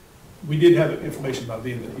 We did have information about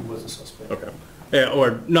then that he was a suspect. Okay. Yeah,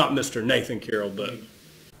 or not Mr. Nathan Carroll, but...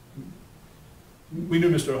 We knew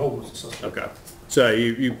Mr. Holden was a suspect. Okay. So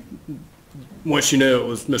you once you knew it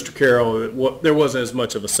was Mr. Carroll, there wasn't as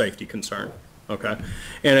much of a safety concern. Okay.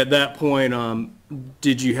 And at that point,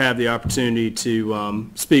 did you have the opportunity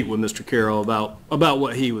to speak with Mr. Carroll about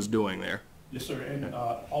what he was doing there? Yes, sir. And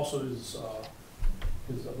also his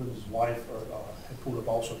wife had pulled up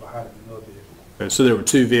also behind him in another vehicle. Okay, so there were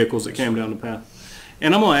 2 vehicles that came down the path.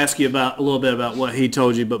 And I'm going to ask you a little bit about what he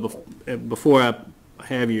told you, but before I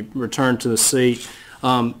have you return to the seat,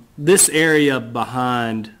 this area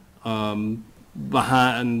behind the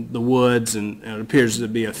woods, and it appears to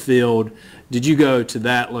be a field, did you go to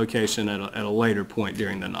that location at a later point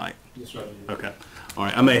during the night? Yes, sir. Okay. All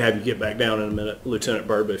right. I may have you get back down in a minute, Lieutenant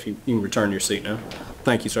Byrd, but if you can return to your seat now.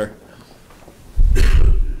 Thank you, sir.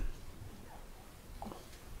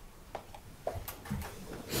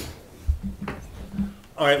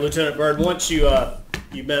 All right, Lieutenant Byrd, once you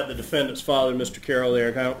met the defendant's father, Mr. Carroll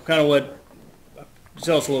there, kind of what,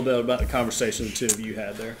 tell us a little bit about the conversation the 2 of you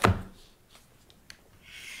had there.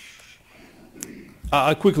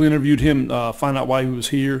 I quickly interviewed him, find out why he was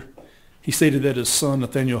here. He stated that his son,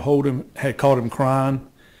 Nathaniel Holden, had caught him crying,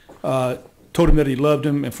 told him that he loved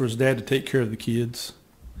him and for his dad to take care of the kids.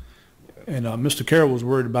 And Mr. Carroll was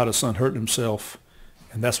worried about his son hurting himself,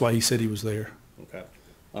 and that's why he said he was there. Okay.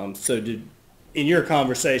 So in your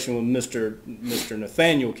conversation with Mr.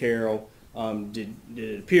 Nathaniel Carroll, did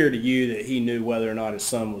it appear to you that he knew whether or not his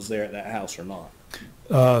son was there at that house or not?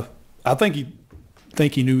 I think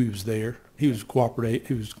he knew he was there. He was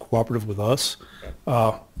cooperative with us.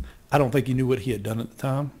 Okay. I don't think he knew what he had done at the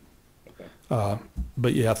time. Okay.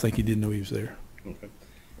 But yeah, I think he did know he was there. Okay.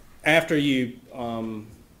 After you,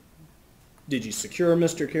 did you secure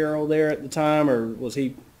Mr. Carroll there at the time, or was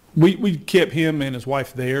he? We kept him and his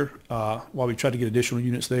wife there while we tried to get additional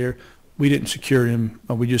units there. We didn't secure him.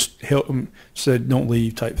 We just held him, said don't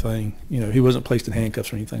leave type thing. You know, he wasn't placed in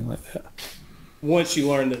handcuffs or anything like that. Once you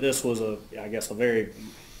learned that this was a very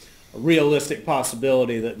realistic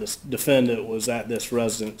possibility that this defendant was at this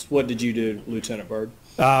residence, what did you do, Lieutenant Byrd?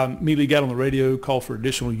 Immediately got on the radio, called for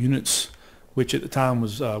additional units, which at the time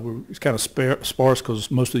was kind of sparse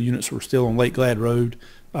because most of the units were still on Lake Glad Road.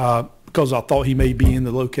 Because I thought he may be in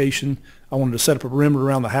the location, I wanted to set up a perimeter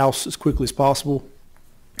around the house as quickly as possible.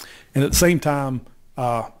 And at the same time,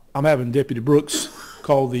 I'm having Deputy Brooks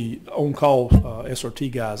call the on-call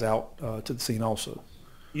SRT guys out to the scene also.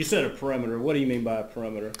 You said a perimeter. What do you mean by a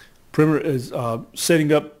perimeter? Perimeter is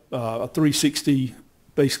setting up a 360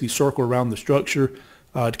 basically circle around the structure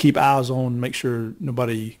to keep eyes on, make sure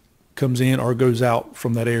nobody comes in or goes out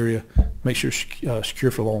from that area, make sure it's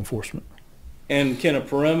secure for law enforcement. And can a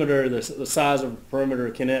perimeter, the size of a perimeter,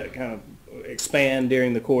 can it kind of expand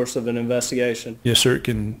during the course of an investigation? Yes, sir. It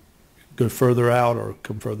can go further out or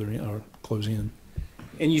come further in or close in.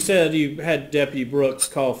 And you said you had Deputy Brooks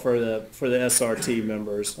call for the SRT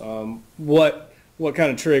members. What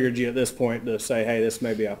kind of triggered you at this point to say, hey, this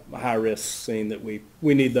may be a high-risk scene that we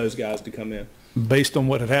need those guys to come in? Based on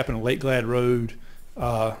what had happened on Lake Glad Road,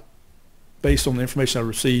 based on the information I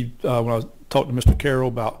received when I talked to Mr. Carroll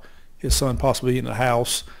about his son possibly in the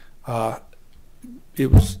house,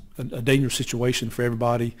 it was a dangerous situation for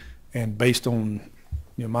everybody. And based on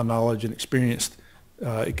my knowledge and experience,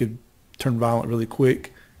 it could turn violent really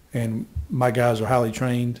quick. And my guys are highly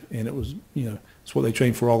trained, and it was it's what they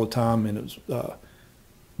train for all the time, and it was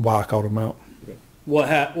why I called them out. Okay. What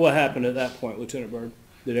happened at that point, Lieutenant Byrd?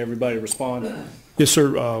 Did everybody respond? Yes,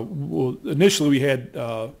 sir. Well, initially we had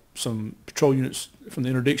some patrol units from the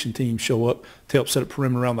interdiction team show up to help set up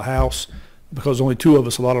perimeter around the house. Because only two of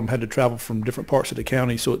us, a lot of them had to travel from different parts of the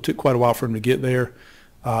county, so it took quite a while for them to get there.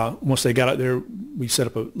 Once they got out there, we set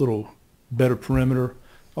up a little better perimeter.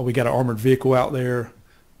 We got an armored vehicle out there.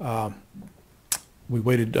 We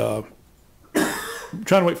waited, trying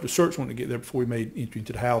to wait for the search warrant to get there before we made entry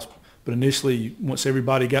into the house. But initially, once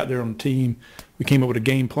everybody got there on the team, we came up with a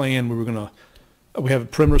game plan. We have a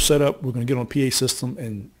perimeter set up. We're going to get on a PA system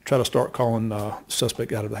and try to start calling the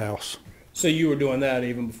suspect out of the house. So you were doing that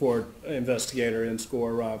even before investigator and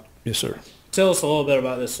score arrived? Yes, sir. Tell us a little bit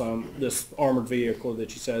about this armored vehicle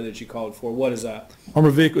that you said that you called for. What is that?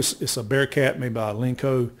 Armored vehicle, it's a Bearcat made by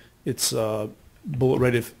Lenco. It's bullet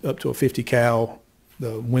rated up to a 50 cal.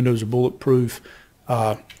 The windows are bulletproof.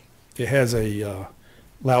 It has a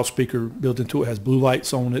loudspeaker built into it. It has blue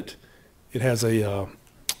lights on it. It has a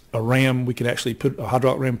ram. We can actually put a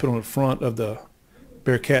hydraulic ram put on the front of the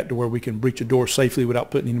Bearcat to where we can breach a door safely without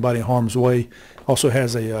putting anybody in harm's way. Also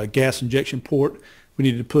has a gas injection port. We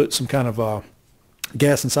needed to put some kind of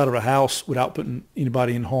gas inside of a house without putting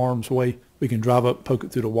anybody in harm's way. We can drive up, poke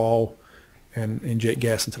it through the wall, and inject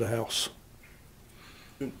gas into the house.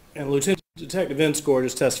 And Lieutenant Detective Inscore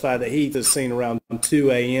just testified that he was seen around 2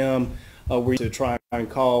 a.m. Were you to try and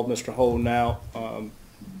call Mr. Holden out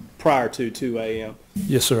prior to 2 a.m.?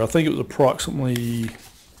 Yes, sir. I think it was approximately...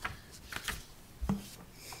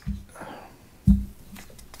 Let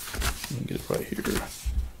me get it right here.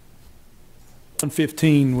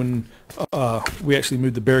 1:15 when we actually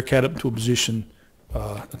moved the Bearcat up into a position,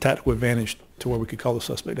 a tactical advantage to where we could call the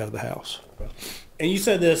suspect out of the house. And you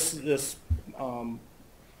said this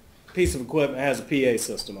piece of equipment has a PA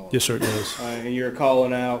system on it. Yes, sir, it does. And you're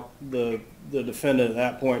calling out the defendant at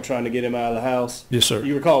that point, trying to get him out of the house? Yes, sir.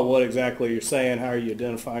 You recall what exactly you're saying? How are you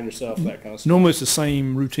identifying yourself, that kind of stuff? Normally it's the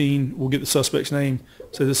same routine. We'll get the suspect's name.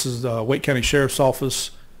 So this is the Wake County Sheriff's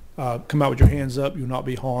Office. Come out with your hands up. You'll not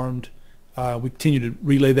be harmed. We continue to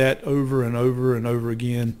relay that over and over and over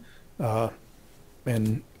again.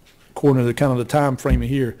 And according to the kind of the time frame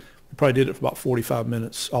here, we probably did it for about 45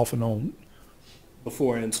 minutes off and on.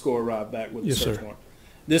 Before Inscore arrived back with the search warrant.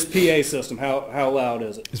 This PA system, how loud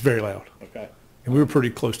is it? It's very loud. Okay. And we were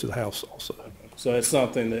pretty close to the house also. Okay. So it's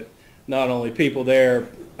something that not only people there,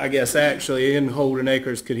 I guess actually in Holden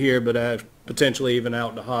Acres could hear, but potentially even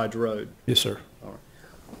out to Hodge Road. Yes, sir.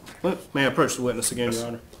 May I approach the witness again, Your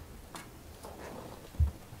Honor?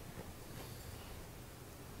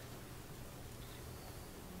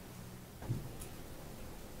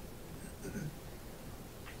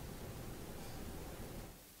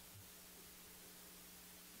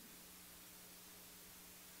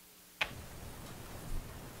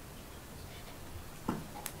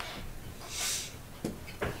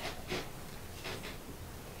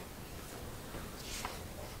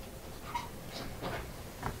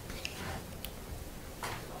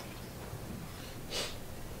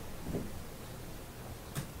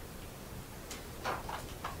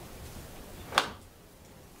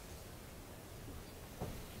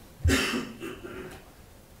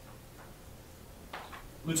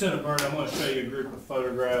 Lieutenant Byrd, I'm going to show you a group of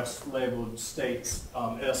photographs labeled states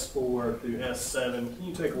S4 through S7. Can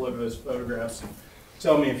you take a look at those photographs and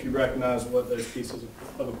tell me if you recognize what those pieces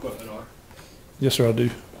of equipment are? Yes, sir, I do.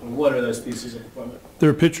 And what are those pieces of equipment?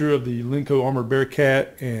 They're a picture of the Lenco Armored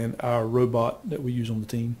Bearcat and our robot that we use on the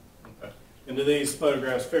team. Okay. And do these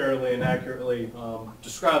photographs fairly and accurately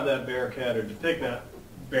describe that Bearcat or depict that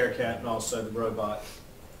Bearcat and also the robot?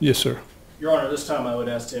 Yes, sir. Your Honor, this time I would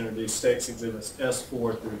ask to introduce States Exhibits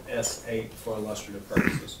S4 through S8 for illustrative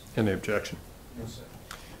purposes. Any objection? Yes,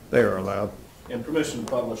 sir. They are allowed. And permission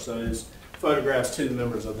to publish those photographs to the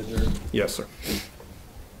members of the jury. Yes, sir.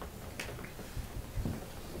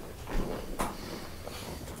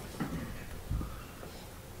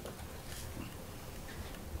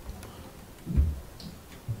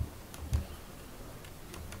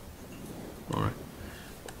 All right.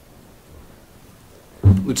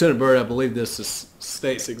 Lieutenant Byrd, I believe this is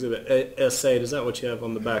States Exhibit S8. Is that what you have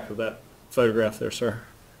on the back of that photograph there, sir?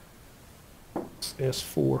 It's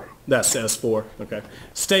S4. That's S4, okay.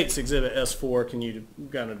 States Exhibit S4, can you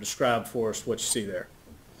kind of describe for us what you see there?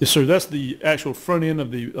 Yes, sir. That's the actual front end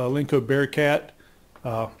of the Lenco Bearcat.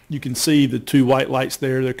 You can see the two white lights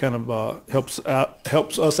there. They're kind of helps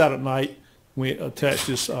us out at night. We attach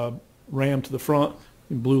this ram to the front,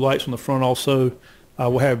 and blue lights on the front also.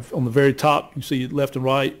 We'll have on the very top, you see left and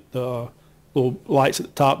right, the little lights at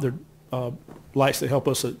the top. They're lights that help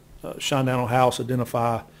us shine down on a house,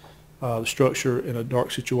 identify the structure in a dark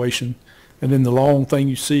situation. And then the long thing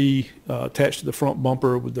you see attached to the front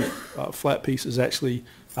bumper with the flat piece is actually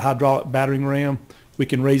a hydraulic battering ram. We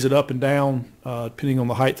can raise it up and down depending on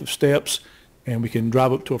the height of steps, and we can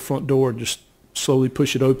drive up to a front door and just slowly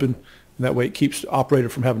push it open. And that way it keeps the operator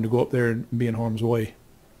from having to go up there and be in harm's way.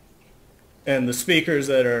 And the speakers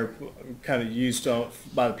that are kind of used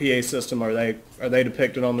by the PA system, are they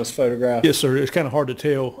depicted on this photograph? Yes, sir. It's kind of hard to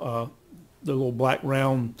tell. The little black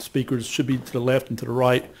round speakers should be to the left and to the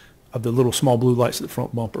right of the little small blue lights at the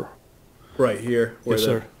front bumper. Right here, where Yes,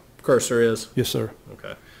 the sir. cursor is? Yes, sir.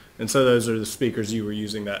 Okay. And so those are the speakers you were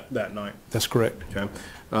using that night? That's correct. Okay.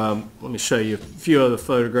 Let me show you a few other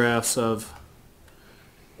photographs of,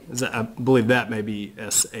 I believe that may be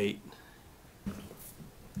S8.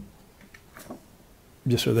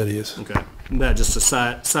 Yes, sir, that is. Okay. And that just a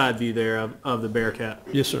side view there of the Bearcat.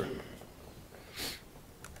 Yes, sir.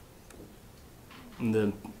 And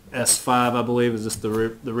then S5, I believe, is this the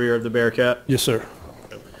rear of the Bearcat? Yes, sir.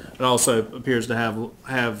 It also appears to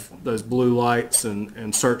have those blue lights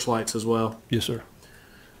and search lights as well. Yes, sir.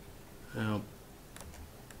 Now,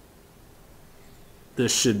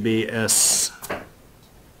 this should be S6.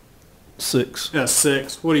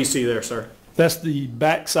 S6. What do you see there, sir? That's the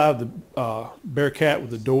back side of the Bearcat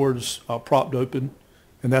with the doors propped open,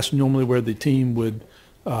 and that's normally where the team would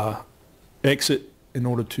exit in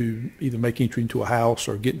order to either make entry into a house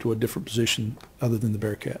or get into a different position other than the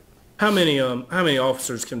Bearcat. How many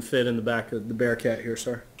officers can fit in the back of the Bearcat here,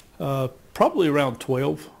 sir? Probably around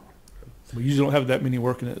 12. We usually don't have that many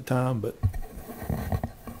working at a time, but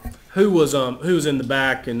Who was in the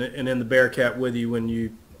back and in the Bearcat with you when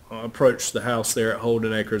you approached the house there at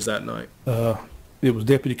Holden Acres that night? it was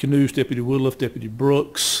Deputy Canoose, Deputy Woodruff, Deputy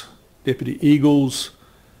Brooks, Deputy Eagles,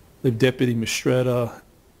 Deputy Mistretta,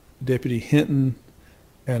 Deputy Hinton,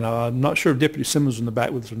 and I'm not sure if Deputy Simmons was in the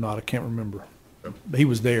back with us or not. I can't remember. But he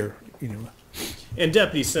was there, anyway. And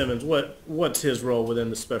Deputy Simmons, what's his role within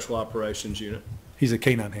the Special Operations Unit? He's a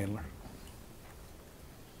canine handler.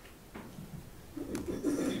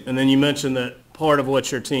 And then you mentioned that part of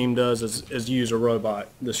what your team does is use a robot.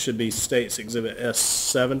 This should be States Exhibit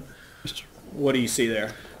S7. What do you see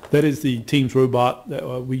there? That is the team's robot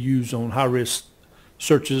that we use on high-risk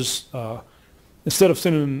searches. Instead of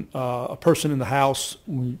sending a person in the house,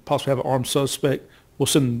 we possibly have an armed suspect, we'll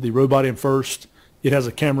send the robot in first. It has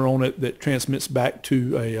a camera on it that transmits back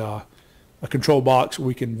to a control box where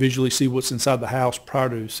we can visually see what's inside the house prior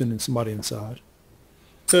to sending somebody inside.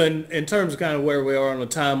 So in terms of kind of where we are on the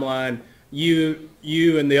timeline, you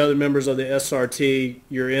and the other members of the SRT,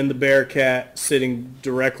 you're in the Bearcat sitting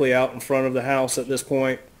directly out in front of the house at this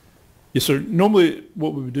point? Yes, sir. Normally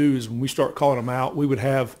what we would do is when we start calling them out, we'd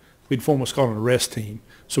form what's called an arrest team.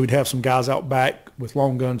 So we'd have some guys out back with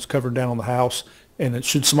long guns covering down on the house, and then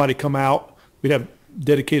should somebody come out, we'd have a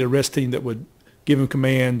dedicated arrest team that would give them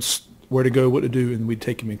commands, where to go, what to do, and we'd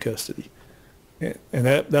take them in custody. And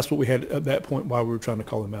that's what we had at that point while we were trying to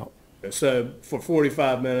call them out. So for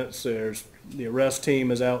 45 minutes, the arrest team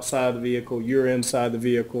is outside the vehicle, you're inside the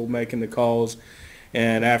vehicle making the calls,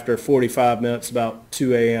 and after 45 minutes, about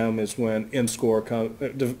 2 a.m. is when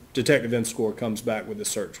Detective Inscore comes back with the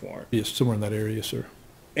search warrant. Yes, somewhere in that area, yes, sir.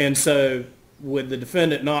 And so with the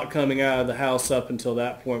defendant not coming out of the house up until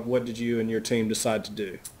that point, what did you and your team decide to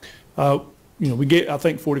do? I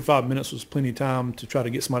think 45 minutes was plenty of time to try to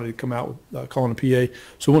get somebody to come out with calling a PA.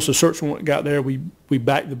 So once the search warrant got there, we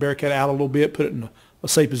backed the Bearcat out a little bit, put it in a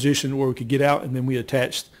safe position where we could get out, and then we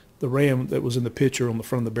attached the ram that was in the picture on the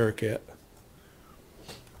front of the Bearcat.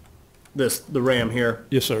 The ram here?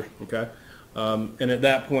 Yes, sir. Okay. And at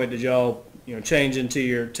that point, did y'all change into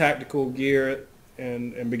your tactical gear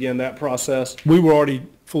and begin that process? We were already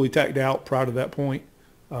fully tacked out prior to that point.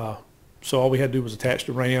 So all we had to do was attach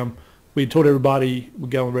the ram. We told everybody, we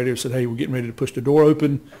got on the radio and said, hey, we're getting ready to push the door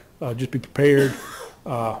open. Just be prepared.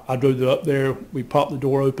 I drove it up there. We popped the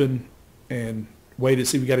door open and waited to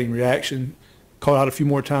see if we got any reaction. Called out a few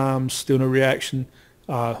more times, still no reaction.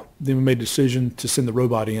 Then we made a decision to send the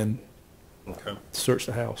robot in to search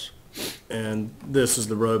the house. And this is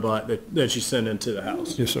the robot that you sent into the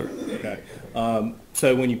house? Yes, sir. Okay.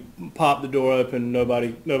 So when you popped the door open,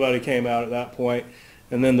 nobody came out at that point.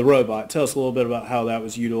 And then the robot, tell us a little bit about how that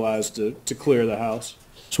was utilized to clear the house.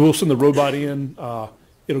 So we'll send the robot in.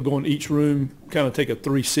 It'll go in each room, kind of take a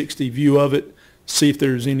 360 view of it, see if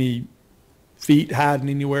there's any feet hiding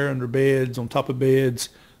anywhere under beds, on top of beds.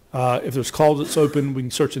 If there's closets open, we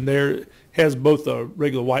can search in there. It has both a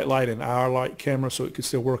regular white light and IR light camera, so it can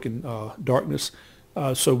still work in darkness.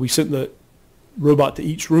 So we sent the robot to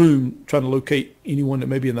each room, trying to locate anyone that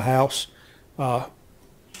may be in the house.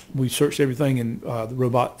 We searched everything, and the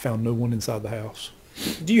robot found no one inside the house.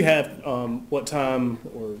 Do you have what time,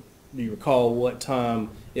 or do you recall what time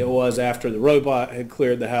it was after the robot had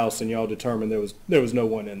cleared the house and y'all determined there was no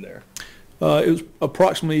one in there? It was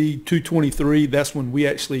approximately 2:23. That's when we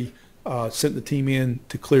actually sent the team in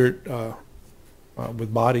to clear it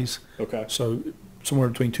with bodies. Okay. So somewhere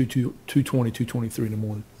between 2:20, 2:23 in the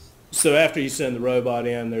morning. So after you send the robot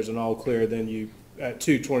in, there's an all clear. Then at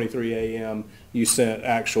 2:23 a.m. you sent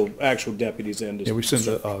actual deputies in. Yeah, we sent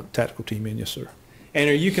a tactical team in. Yes, sir. And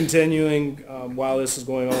are you continuing while this is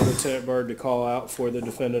going on, Lieutenant Byrd, to call out for the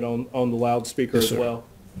defendant on the loudspeaker Yes, as sir. well?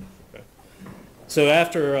 Okay. So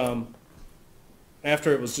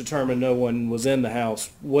after it was determined no one was in the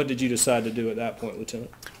house, what did you decide to do at that point,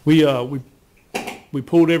 Lieutenant? We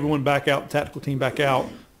pulled everyone back out, the tactical team back out.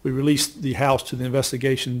 We released the house to the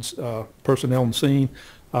investigations personnel on the scene.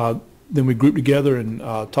 Then we grouped together and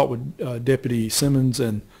talked with Deputy Simmons,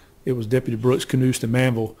 and it was Deputy Brooks, Canoose, and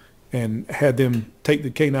Manville, and had them take the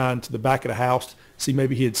K-9 to the back of the house, see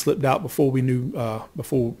maybe he had slipped out before we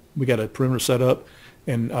got a perimeter set up,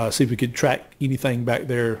 and see if we could track anything back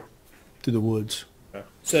there to the woods.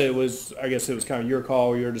 So I guess it was kind of your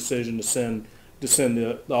call, your decision to send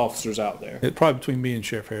the officers out there. Probably between me and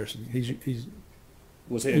Sheriff Harrison. He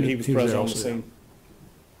was there present on the also, scene?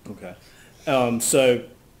 Okay. So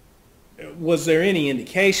was there any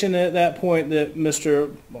indication at that point that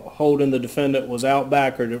Mr. Holden, the defendant, was out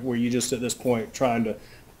back, or were you just at this point trying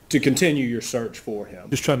to continue your search for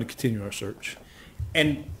him? Just trying to continue our search.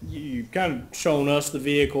 And you've kind of shown us the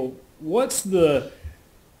vehicle. What's the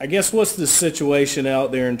situation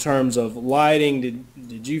out there in terms of lighting?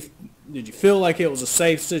 Did you feel like it was a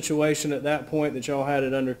safe situation at that point, that y'all had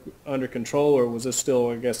it under control, or was this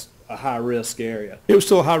still, I guess, a high-risk area? It was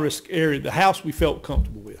still a high-risk area. The house we felt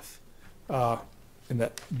comfortable with, and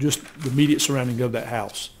that just the immediate surrounding of that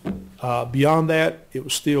house. Beyond that, it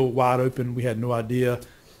was still wide open. We had no idea,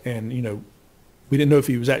 and we didn't know if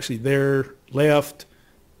he was actually there, went out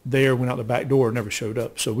the back door, and never showed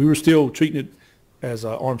up. So we were still treating it as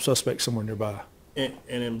an armed suspect somewhere nearby. And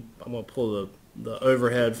I'm going to pull the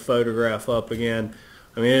overhead photograph up again.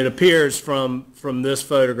 I mean, it appears from this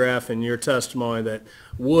photograph and your testimony that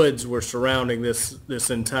woods were surrounding this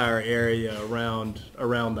entire area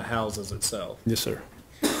around the houses itself. Yes, sir.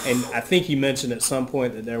 And I think you mentioned at some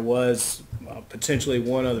point that there was potentially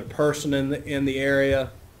one other person in the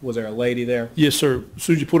area. Was there a lady there? Yes, sir. As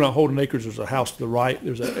soon as you put on Holden Acres, there's a house to the right.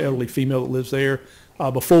 There's an elderly female that lives there.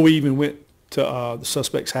 Before we even went to the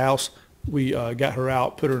suspect's house, we got her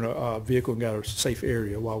out, put her in a vehicle, and got her a safe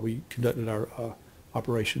area while we conducted our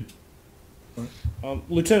operation.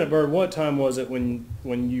 Lieutenant Byrd, what time was it when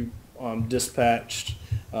you dispatched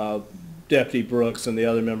Deputy Brooks and the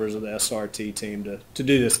other members of the SRT team to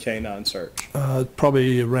do this canine search?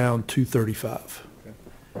 Probably around 2:35.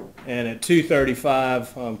 And at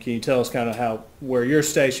 2:35, can you tell us kind of where your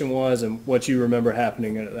station was and what you remember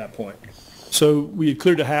happening at that point? So we had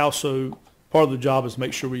cleared the house, so part of the job is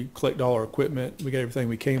make sure we collect all our equipment. We got everything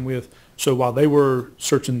we came with. So while they were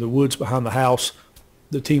searching the woods behind the house,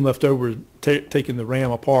 the team left over taking the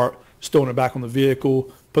Ram apart, stowing it back on the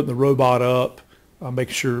vehicle, putting the robot up,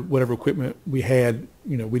 making sure whatever equipment we had,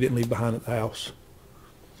 we didn't leave behind at the house.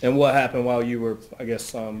 And what happened while you were, I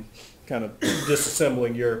guess, kind of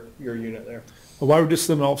disassembling your unit there? Well, while we were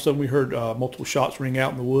disassembling, all of a sudden we heard multiple shots ring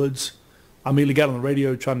out in the woods. I immediately got on the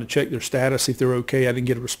radio trying to check their status, see if they were okay. I didn't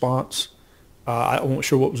get a response. I wasn't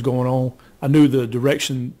sure what was going on. I knew the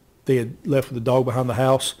direction they had left with the dog behind the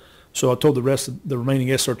house, so I told the rest of the remaining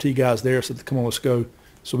SRT guys there, said, come on, let's go.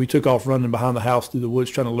 So we took off running behind the house through the woods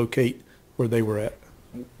trying to locate where they were at.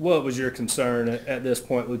 What was your concern at this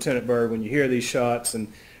point, Lieutenant Byrd, when you hear these shots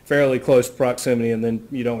in fairly close proximity and then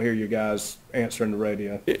you don't hear your guys answering the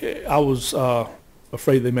radio? I was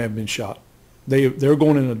afraid they may have been shot. They're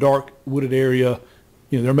going in a dark wooded area.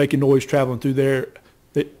 They're making noise traveling through there.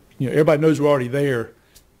 Everybody knows we're already there,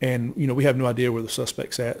 and we have no idea where the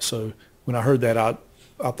suspect's at. So when I heard that, I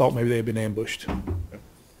thought maybe they had been ambushed.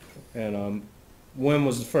 And when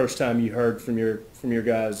was the first time you heard from your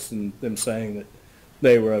guys and them saying that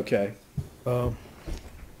they were okay?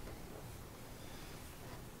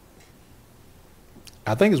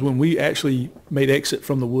 I think it's when we actually made exit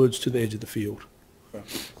from the woods to the edge of the field.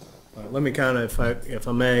 Let me kind of, if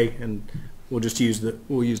I may, and we'll use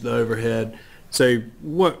the overhead. So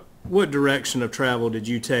what direction of travel did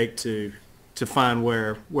you take to find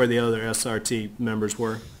where the other SRT members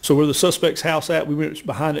were? So where the suspect's house at, we went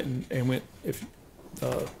behind it and went, if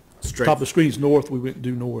Straight. top of the screen's north, we went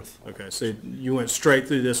due north. Okay, so you went straight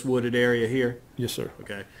through this wooded area here? Yes, sir.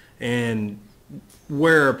 Okay, and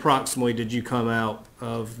where approximately did you come out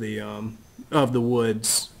of the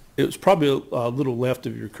woods? It was probably a little left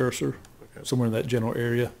of your cursor, somewhere in that general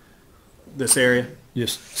area. This area?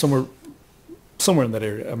 Yes, somewhere in that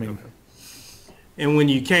area. I mean. Okay. And when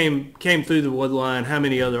you came through the wood line, how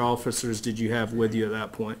many other officers did you have with you at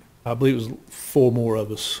that point? I believe it was 4 more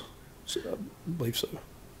of us. So I believe so.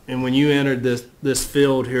 And when you entered this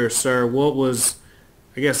field here, sir, what was,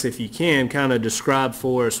 I guess if you can, kind of describe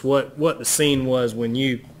for us what the scene was when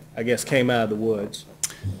you, I guess, came out of the woods?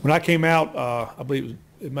 When I came out, I believe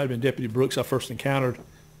it might have been Deputy Brooks I first encountered,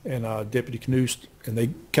 and Deputy Knust, and they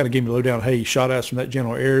kind of gave me a lowdown, hey, he shot at us from that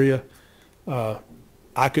general area.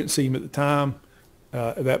 I couldn't see him at the time.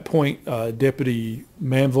 At that point, Deputy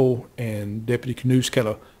Manville and Deputy Knust kind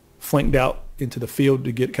of flanked out into the field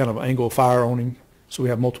to get kind of an angle of fire on him. So we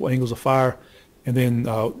have multiple angles of fire. And then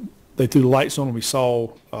they threw the lights on and we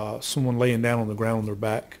saw someone laying down on the ground on their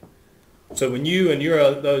back. So when you and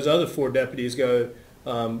those other 4 deputies go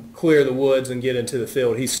clear the woods and get into the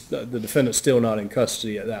field, the defendant's still not in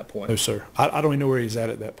custody at that point? No, sir. I don't even know where he's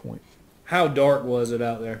at that point. How dark was it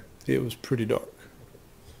out there? It was pretty dark.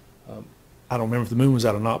 I don't remember if the moon was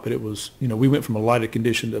out or not, but it was, we went from a lighted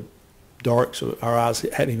condition to dark, so our eyes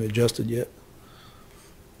hadn't even adjusted yet.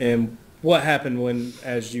 And what happened when,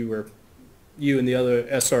 as you and the other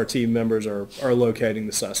SRT members are locating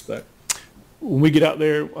the suspect? When we get out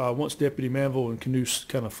there, once Deputy Manville and Knust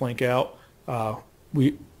kind of flank out,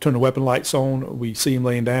 we turn the weapon lights on. We see him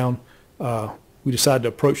laying down. We decide to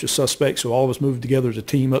approach the suspect, so all of us move together as a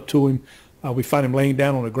team up to him. We find him laying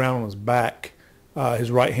down on the ground on his back.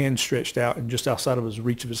 His right hand stretched out, and just outside of his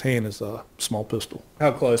reach of his hand is a small pistol.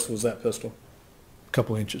 How close was that pistol? A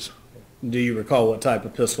couple inches. Do you recall what type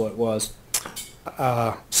of pistol it was?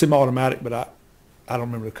 Semi-automatic, but I don't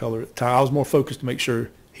remember the color at the time. I was more focused to make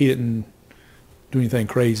sure he didn't do anything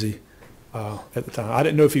crazy at the time. I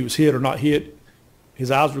didn't know if he was hit or not hit.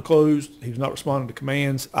 His eyes were closed. He was not responding to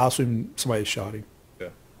commands. I assumed somebody had shot him.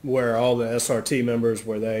 Where all the SRT members,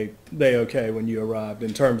 were they okay when you arrived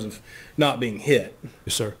in terms of not being hit?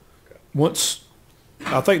 Yes, sir. Okay. Once,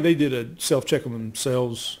 I think they did a self-check on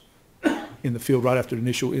themselves in the field right after the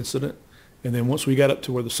initial incident. And then once we got up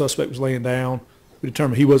to where the suspect was laying down, we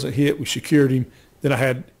determined he wasn't hit. We secured him. Then I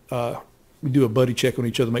had, we do a buddy check on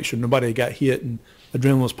each other, make sure nobody got hit, and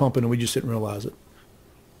adrenaline was pumping, and we just didn't realize it.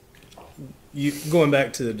 Going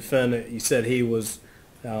back to the defendant, you said he was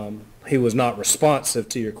he was not responsive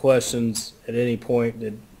to your questions at any point.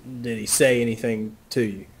 Did he say anything to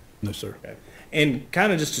you? No, sir. Okay. And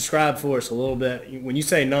kind of just describe for us a little bit, when you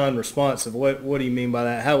say non-responsive, what do you mean by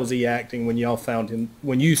that? How was he acting when y'all found him,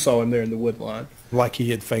 when you saw him there in the wood line? Like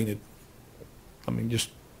he had fainted. I mean, just,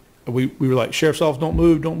 we were like, sheriff's office, don't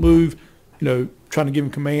move, don't move. You know, trying to give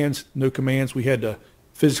him commands, no commands. We had to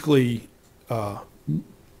physically roll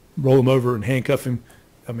him over and handcuff him.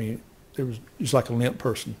 I mean, it was just like a limp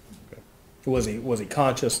person. Was he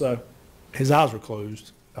conscious though? His eyes were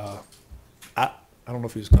closed. I don't know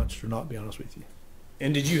if he was conscious or not, to be honest with you.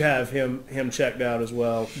 And did you have him checked out as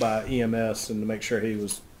well by EMS and to make sure he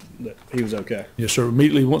was okay? Yes, sir.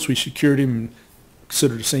 Immediately, once we secured him and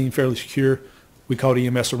considered the scene fairly secure, we called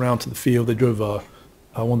EMS around to the field. They drove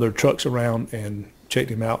one of their trucks around and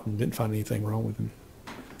checked him out and didn't find anything wrong with him.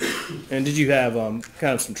 And did you have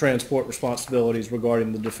kind of some transport responsibilities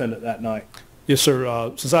regarding the defendant that night? Yes,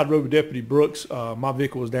 sir. Since I drove with Deputy Brooks, my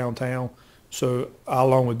vehicle was downtown, so I,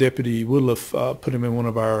 along with Deputy Woodliff, put him in one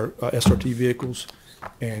of our SRT vehicles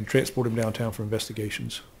and transported him downtown for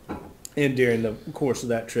investigations. And during the course of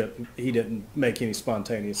that trip, he didn't make any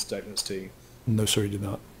spontaneous statements to you? No, sir, he did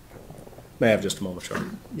not. May I have just a moment, sir?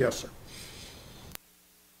 Yes, sir.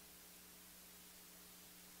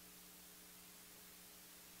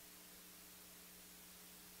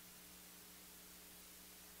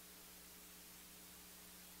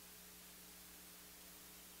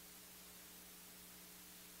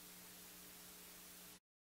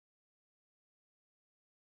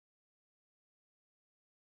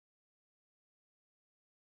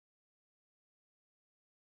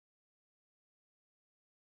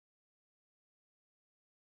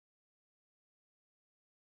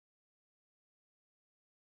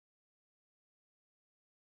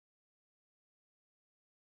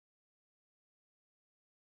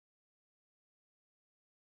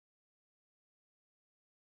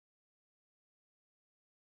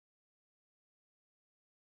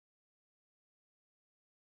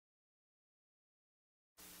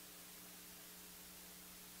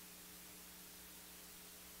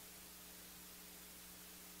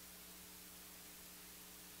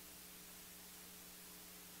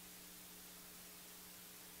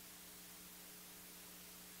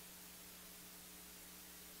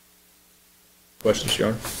 Questions, Your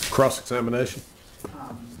Honor? Cross-examination.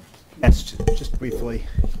 Yes, just briefly,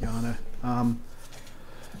 Your Honor.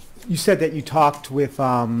 You said that you talked with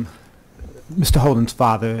Mr. Holden's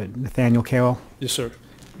father, Nathaniel Carroll, Yes, sir.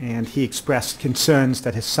 and he expressed concerns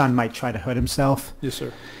that his son might try to hurt himself. Yes,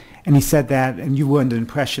 sir. And he said that, and you were under the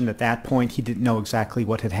impression at that point he didn't know exactly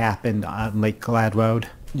what had happened on Lake Glad Road.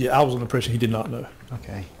 Yeah, I was under the impression he did not know.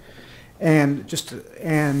 Okay. And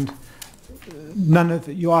none of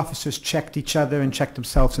your officers checked each other and checked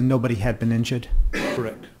themselves, and nobody had been injured?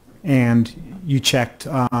 Correct. And you checked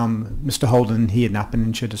Mr. Holden, he had not been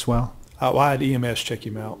injured as well? I had EMS check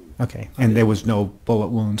him out. Okay, and there was no bullet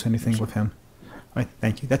wounds, anything with him? All right,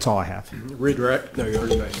 thank you. That's all I have. Redirect? No, you're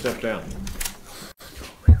going to step down.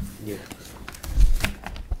 Yeah.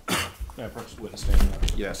 First witness stand up.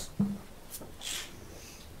 Yes.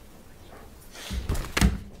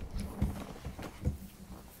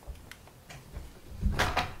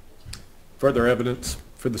 Further evidence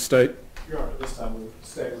for the state? Your Honor, this time the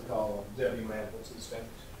state would call Deputy Manville to the stand.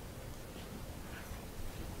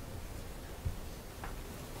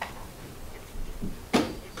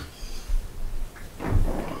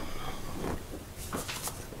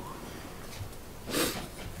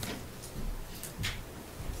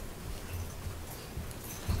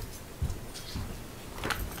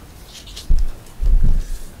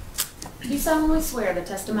 You solemnly swear the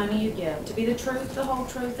testimony you give to be the truth, the whole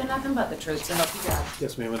truth, and nothing but the truth, so help you God.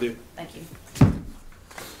 Yes, ma'am, I do. Thank you.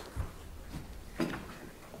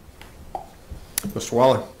 Mr.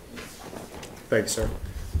 Waller? Thank you, sir.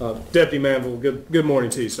 Deputy Manville, good morning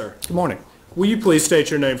to you, sir. Good morning. Will you please state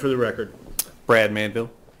your name for the record? Brad Manville.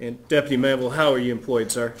 And Deputy Manville, how are you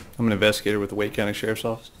employed, sir? I'm an investigator with the Wake County Sheriff's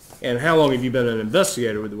Office. And how long have you been an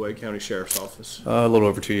investigator with the Wake County Sheriff's Office? A little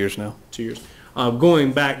over 2 years now. 2 years.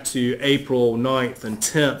 Going back to April 9th and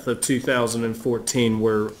 10th of 2014,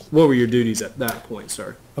 what were your duties at that point,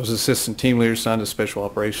 sir? I was assistant team leader assigned to Special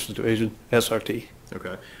Operations Division, SRT.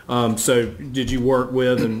 Okay. So did you work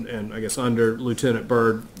with and I guess under Lieutenant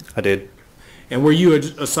Byrd? I did. And were you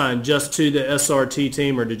assigned just to the SRT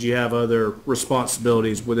team, or did you have other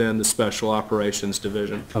responsibilities within the Special Operations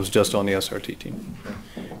Division? I was just on the SRT team.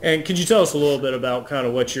 And could you tell us a little bit about kind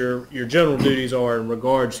of what your general duties are in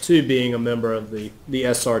regards to being a member of the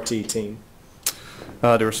SRT team?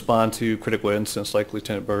 To respond to critical incidents like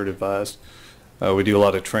Lieutenant Byrd advised. We do a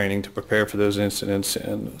lot of training to prepare for those incidents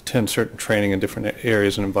and attend certain training in different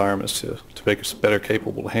areas and environments to make us better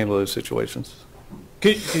capable to handle those situations.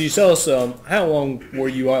 Could you tell us how long were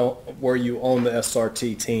you on the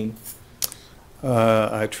SRT team?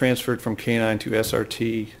 I transferred from K-9 to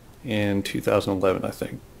SRT in 2011, I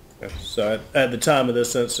think. So at the time of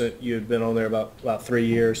this incident, you had been on there about 3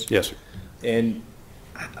 years. Yes, sir. And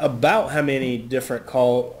about how many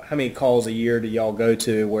calls a year do y'all go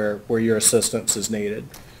to where your assistance is needed?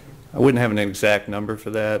 I wouldn't have an exact number for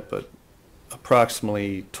that, but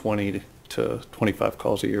approximately 20 to 25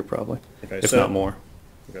 calls a year probably, if not more.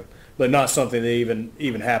 Okay. But not something that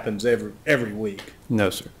even happens every week.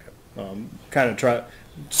 No, sir. Kind of try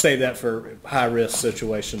save that for high-risk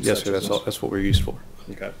situations. Yes, sir. That's what we're used for.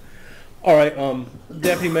 Okay. All right,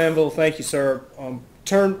 Deputy Manville, thank you, sir. I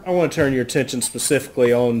want to turn your attention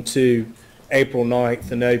specifically on to April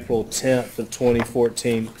 9th and April 10th of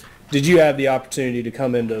 2014. Did you have the opportunity to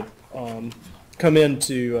come into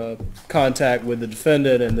contact with the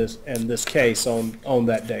defendant in this case on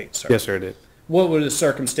that date, sir? Yes, sir, I did. What were the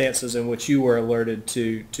circumstances in which you were alerted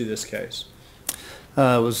to this case?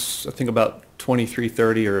 It was, I think, about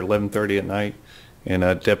 23:30 or 11:30 at night, and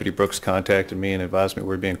Deputy Brooks contacted me and advised me we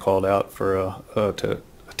were being called out for to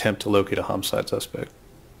attempt to locate a homicide suspect.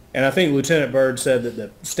 And I think Lieutenant Byrd said that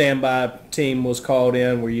the standby team was called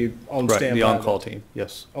in. Were you on Right, standby? the on-call team,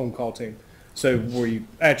 yes. On-call team. So were you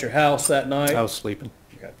at your house that night? I was sleeping.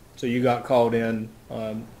 Okay. So you got called in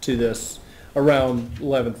to this around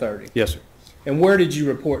 11:30. Yes, sir. And where did you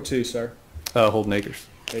report to, sir? Holden Acres.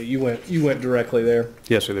 You went directly there.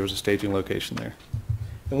 Yes, sir. There was a staging location there.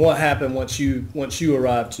 And what happened once you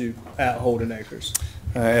arrived at Holden Acres?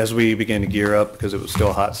 As we began to gear up, because it was still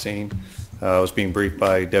a hot scene, I was being briefed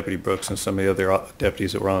by Deputy Brooks and some of the other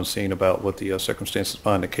deputies that were on scene about what the circumstances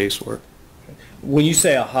behind the case were. When you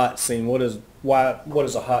say a hot scene, what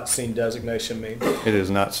does a hot scene designation mean? It is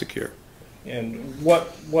not secure. And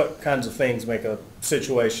what kinds of things make a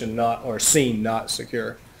situation scene not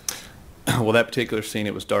secure? Well, that particular scene,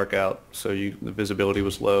 it was dark out, so the visibility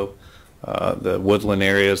was low. The woodland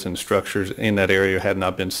areas and structures in that area had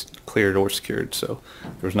not been cleared or secured, so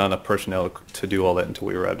there was not enough personnel to do all that until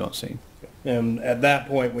we arrived on scene. And at that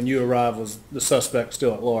point, when you arrived, was the suspect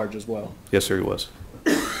still at large as well? Yes, sir, he was.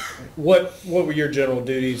 What were your general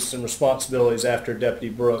duties and responsibilities after Deputy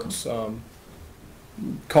Brooks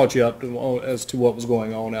caught you up as to what was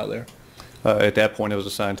going on out there? At that point, I was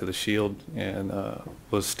assigned to the shield and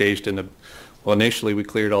was staged in the. Well, initially, we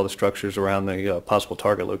cleared all the structures around the possible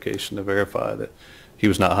target location to verify that he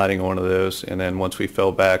was not hiding on one of those. And then once we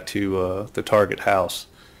fell back to the target house,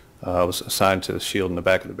 I was assigned to the shield in the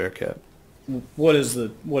back of the Bearcat. What is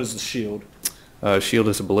the shield? Shield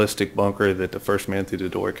is a ballistic bunker that the first man through the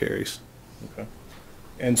door carries. Okay.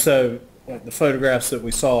 And so, like the photographs that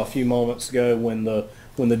we saw a few moments ago, when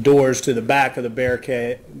the doors to the back of the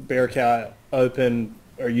Bearcat open,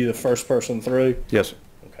 are you the first person through? Yes, sir.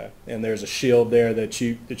 Okay. And there's a shield there that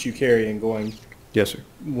you carry and going. Yes, sir.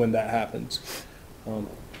 When that happens.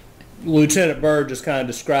 Lieutenant Byrd just kind of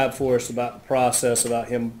described for us about the process, about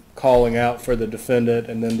him calling out for the defendant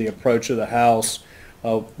and then the approach of the house.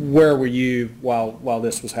 Where were you while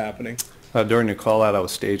this was happening? During the call out, I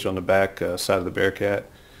was staged on the back side of the Bearcat.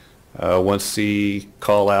 Once the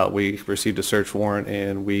call out, we received a search warrant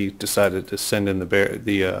and we decided to send in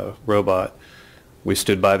the robot. We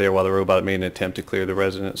stood by there while the robot made an attempt to clear the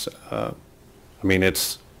residence. I mean,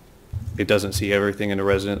 it doesn't see everything in the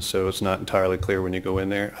residence, so it's not entirely clear when you go in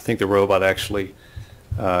there. I think the robot actually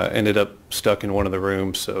ended up stuck in one of the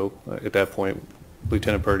rooms, so at that point,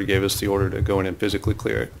 Lieutenant Purdy gave us the order to go in and physically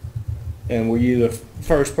clear it. And were you the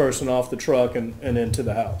first person off the truck and into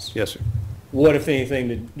the house? Yes, sir. What, if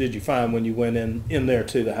anything, did you find when you went in there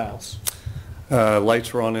to the house?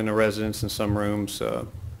 Lights were on in the residence in some rooms.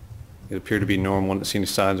 It appeared to be normal. Didn't see any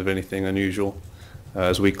signs of anything unusual.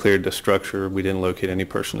 As we cleared the structure, we didn't locate any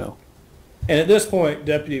personnel. And at this point,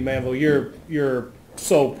 Deputy Manville, your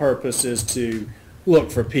sole purpose is to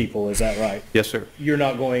look for people. Is that right? Yes, sir. You're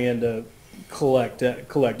not going in to collect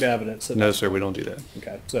evidence. No, sir. We don't do that.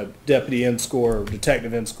 Okay. So Deputy Inscore or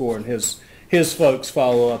Detective Inscore and his folks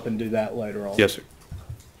follow up and do that later on. Yes, sir.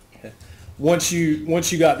 Okay. Once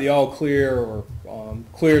you got the all clear or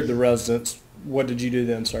cleared the residence, what did you do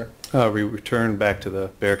then, sir? We returned back to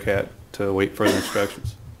the Bearcat to await further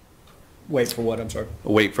instructions. Wait for what? I'm sorry.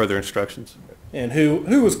 Await further instructions. And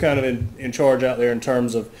who was kind of in charge out there in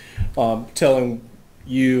terms of telling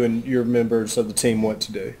you and your members of the team what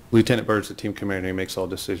to do? Lieutenant Bird's the team commander. He makes all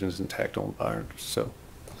decisions in tactical environments, so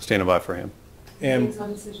standing by for him. And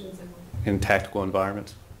in tactical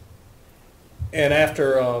environments. And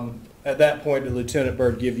after at that point, did Lieutenant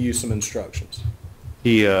Byrd give you some instructions?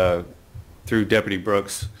 He, through Deputy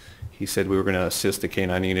Brooks, he said we were going to assist the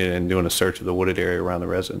K-9 unit in doing a search of the wooded area around the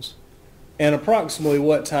residence. And approximately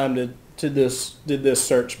what time did this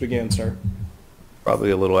search begin, sir? Probably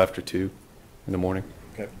a little after 2 in the morning.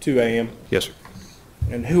 Okay, 2 a.m. Yes, sir.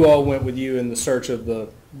 And who all went with you in the search of the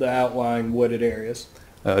outlying wooded areas?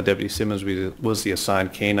 Deputy Simmons was the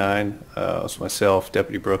assigned K-9. It was myself,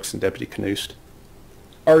 Deputy Brooks, and Deputy Knust.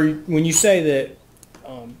 When you say that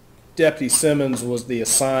Deputy Simmons was the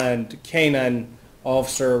assigned K-9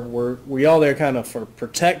 officer, were y'all there kind of for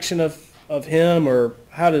protection of him, or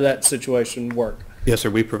how did that situation work? Yes,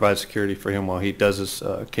 sir. We provide security for him while he does his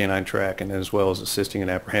K-9 track, and as well as assisting in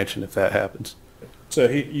apprehension if that happens. So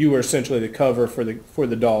you were essentially the cover for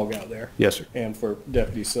the dog out there? Yes, sir. And for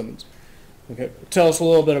Deputy Simmons. Okay. Tell us a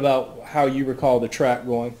little bit about how you recall the track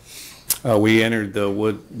going. We entered the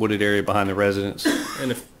wooded area behind the residence.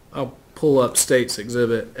 And if I'll pull up State's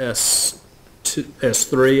Exhibit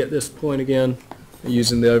S3 at this point again,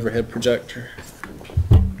 using the overhead projector.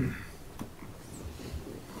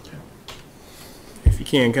 If you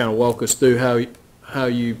can, kind of walk us through how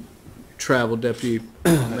you traveled, Deputy.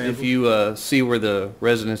 If you see where the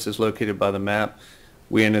residence is located by the map,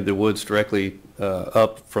 we entered the woods directly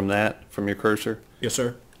up from your cursor. Yes,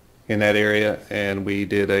 sir. In that area, and we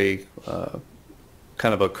did a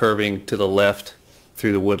kind of a curving to the left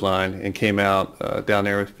through the wood line and came out down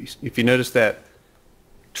there. If you notice that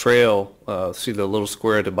trail, see the little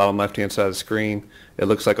square at the bottom left-hand side of the screen, it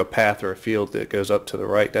looks like a path or a field that goes up to the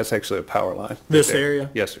right. That's actually a power line. This area?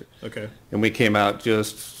 Yes, sir. Okay. And we came out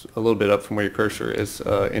just a little bit up from where your cursor is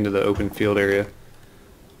into the open field area.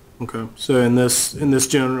 Okay. So in this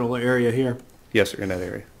general area here? Yes, sir, in that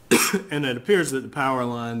area. And it appears that the power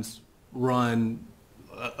lines run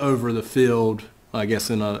over the field, I guess,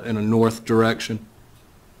 in a north direction.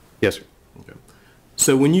 Yes, sir. Okay.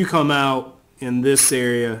 So when you come out in this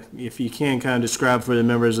area, if you can kind of describe for the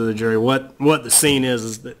members of the jury what the scene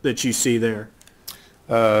is that you see there.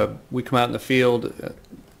 We come out in the field,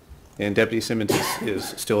 and Deputy Simmons is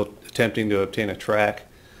still attempting to obtain a track.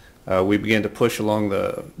 We began to push along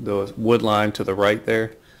the wood line to the right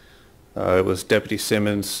there. It was Deputy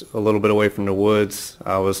Simmons a little bit away from the woods.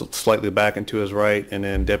 I was slightly back and to his right, and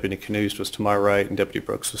then Deputy Knust was to my right, and Deputy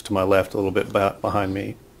Brooks was to my left, a little bit behind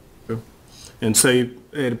me. And so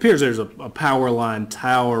it appears there's a power line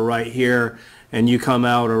tower right here, and you come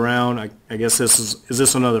out around. I guess is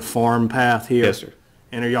this another farm path here? Yes, sir.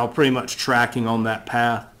 And are y'all pretty much tracking on that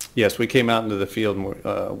path? Yes, we came out into the field,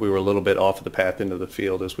 and we were a little bit off of the path into the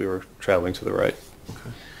field as we were traveling to the right.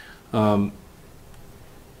 Okay.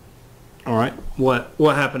 All right.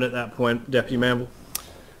 What happened at that point, Deputy Mamble?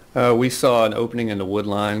 We saw an opening in the wood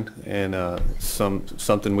line and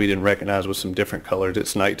something we didn't recognize with some different colors.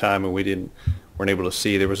 It's nighttime and we weren't able to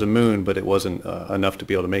see. There was a moon, but it wasn't enough to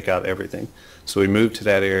be able to make out everything. So we moved to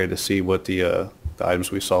that area to see what the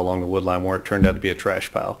items we saw along the wood line were. It turned out to be a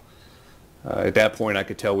trash pile. At that point, I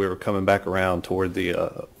could tell we were coming back around toward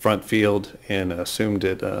the front field and assumed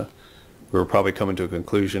that we were probably coming to a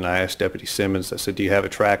conclusion. I asked Deputy Simmons, I said, do you have a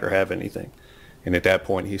track or have anything? And at that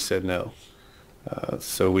point, he said no.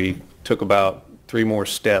 So we took about 3 more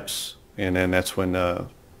steps, and then that's when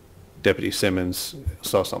Deputy Simmons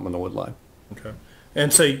saw something on the wood line. Okay.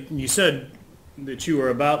 And so you said that you were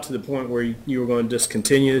about to the point where you were going to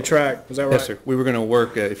discontinue the track. Is that right? Yes, sir. We were going to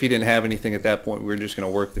work, if he didn't have anything at that point, we were just going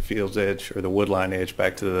to work the field's edge or the wood line edge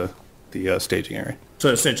back to the staging area. So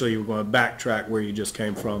essentially you were going to backtrack where you just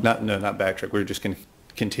came from? No, not backtrack. We were just going to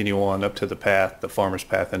continue on up to the path, the farmer's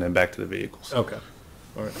path, and then back to the vehicles. Okay.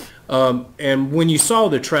 All right. And when you saw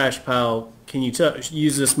the trash pile, can you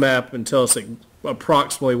use this map and tell us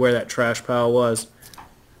approximately where that trash pile was?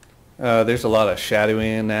 There's a lot of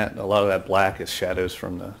shadowing in that. A lot of that black is shadows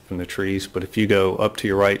from the trees. But if you go up to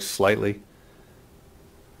your right slightly,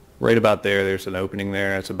 right about there's an opening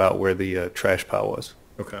there. That's about where the trash pile was.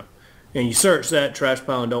 Okay. And you search that trash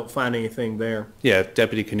pile and don't find anything there? Yeah,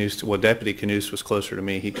 Deputy Knust was closer to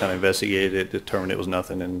me. He kind of investigated it, determined it was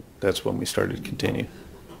nothing, and that's when we started to continue.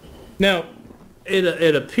 Now,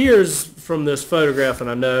 it appears from this photograph, and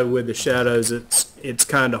I know with the shadows it's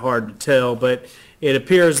kind of hard to tell, but it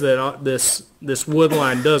appears that this wood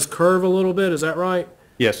line does curve a little bit. Is that right?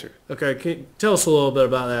 Yes, sir. Okay. Tell us a little bit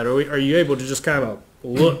about that. Are you able to just kind of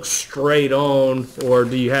look straight on, or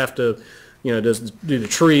do you have to, do the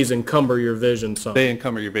trees encumber your vision some? They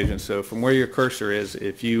encumber your vision. So from where your cursor is,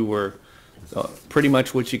 if you were, pretty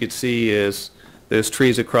much what you could see is there's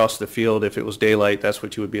trees across the field. If it was daylight, that's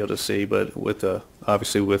what you would be able to see. But with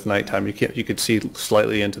obviously with nighttime, you could see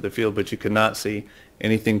slightly into the field, but you could not see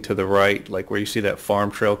anything to the right, like where you see that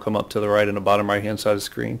farm trail come up to the right in the bottom right-hand side of the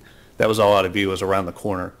screen, that was all out of view. It was around the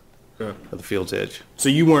corner of the field's edge. So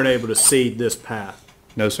you weren't able to see this path?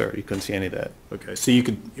 No, sir, you couldn't see any of that. Okay, so you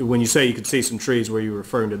could, when you say you could see some trees, were you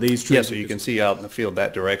referring to these trees? Yes, sir, you can see out in the field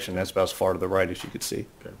that direction. That's about as far to the right as you could see.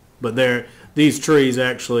 Okay. But these trees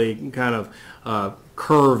actually kind of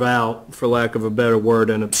curve out, for lack of a better word,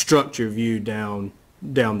 and obstruct your view down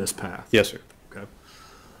this path? Yes, sir. Okay.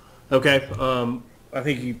 Okay, I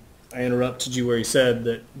think I interrupted you where you said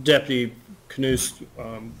that Deputy Knust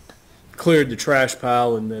cleared the trash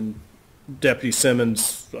pile, and then Deputy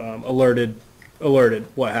Simmons alerted.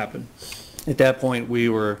 What happened? At that point, we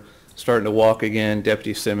were starting to walk again.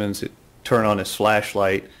 Deputy Simmons turned on his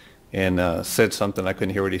flashlight and said something. I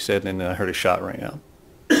couldn't hear what he said, and then I heard a shot ring out.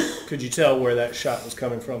 Could you tell where that shot was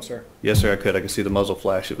coming from, sir? Yes, sir, I could. I could see the muzzle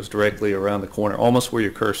flash. It was directly around the corner, almost where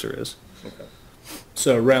your cursor is. Okay.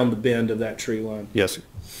 So around the bend of that tree line? Yes, sir.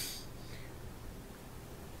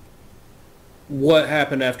 What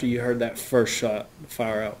happened after you heard that first shot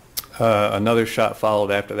fire out? Another shot followed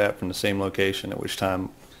after that from the same location, at which time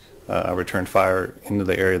I returned fire into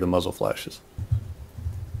the area of the muzzle flashes.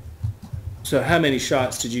 So how many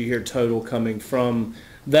shots did you hear total coming from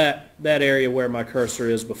that area where my cursor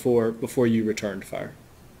is before you returned fire?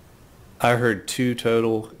 I heard 2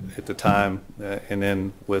 total at the time, and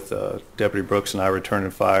then with Deputy Brooks and I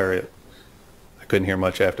returning fire, I couldn't hear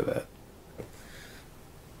much after that.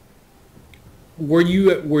 Were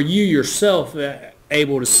you yourself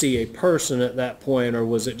able to see a person at that point, or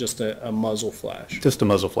was it just a muzzle flash? Just a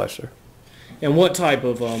muzzle flash, sir. And what type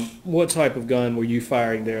of gun were you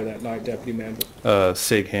firing there that night, Deputy Mandel?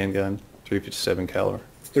 SIG handgun, .357 caliber.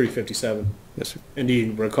 357. Yes, sir. And do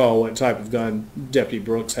you recall what type of gun Deputy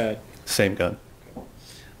Brooks had? Same gun.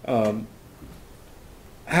 How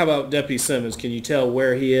about Deputy Simmons? Can you tell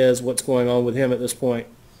where he is, what's going on with him at this point?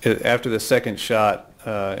 After the second shot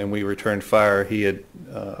and we returned fire, he had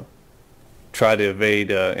tried to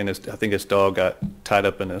evade, and I think his dog got tied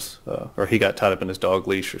up in his, or he got tied up in his dog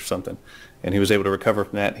leash or something, and he was able to recover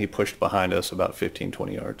from that, and he pushed behind us about 15,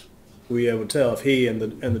 20 yards. Were you able to tell if he and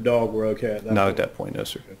the dog were okay at that Not point? at that point, no,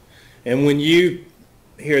 sir. And when you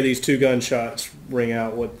hear these 2 gunshots ring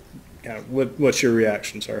out, what's your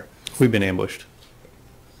reaction, sir? We've been ambushed.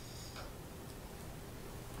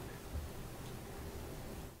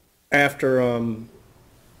 After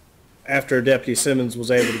Deputy Simmons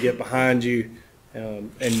was able to get behind you,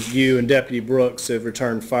 and you and Deputy Brooks have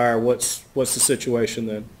returned fire, what's the situation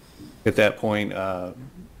then? At that point,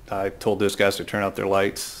 I told those guys to turn out their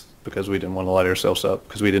lights because we didn't want to light ourselves up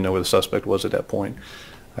because we didn't know where the suspect was at that point.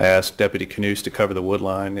 I asked Deputy Knust to cover the wood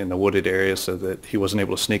line in the wooded area so that he wasn't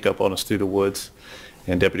able to sneak up on us through the woods,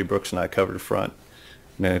 and Deputy Brooks and I covered the front.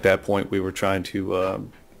 And then at that point, we were trying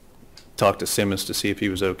to talk to Simmons to see if he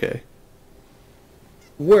was okay.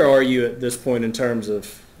 Where are you at this point in terms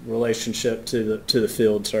of relationship to the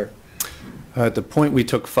field, sir? At the point we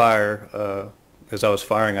took fire, as I was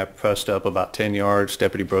firing, I pressed up about 10 yards.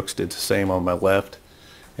 Deputy Brooks did the same on my left,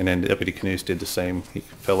 and then Deputy Knust did the same. He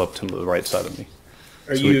fell up to the right side of me.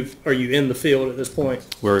 Are you in the field at this point?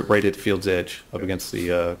 We're right at the field's edge, up against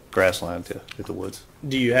the grass line to hit the woods.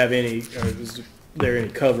 Do you have any, or is there any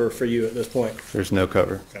cover for you at this point? There's no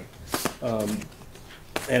cover. Okay.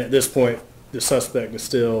 And at this point, the suspect is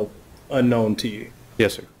still unknown to you?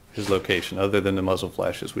 Yes, sir. His location. Other than the muzzle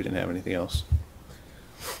flashes, we didn't have anything else.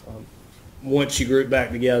 Once you grouped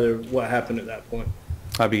back together, what happened at that point?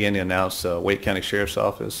 I began to announce Wake County Sheriff's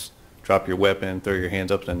Office, drop your weapon, throw your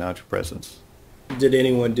hands up, and announce your presence. Did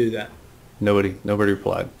anyone do that? Nobody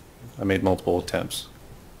replied. I made multiple attempts.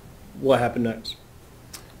 What happened next?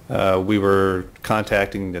 We were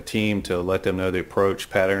contacting the team to let them know the approach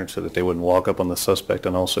pattern so that they wouldn't walk up on the suspect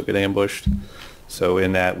and also get ambushed. So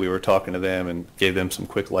in that, we were talking to them and gave them some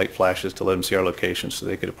quick light flashes to let them see our location so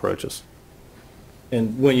they could approach us.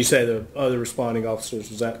 And when you say the other responding officers,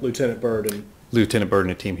 was that Lieutenant Byrd and... Lieutenant Byrd and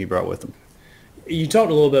the team he brought with him. You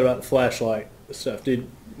talked a little bit about the flashlight stuff.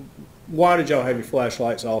 Why did y'all have your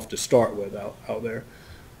flashlights off to start with out there?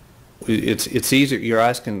 It's easier. Your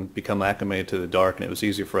eyes can become acclimated to the dark, and it was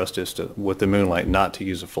easier for us just to, with the moonlight, not to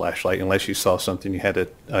use a flashlight unless you saw something you had to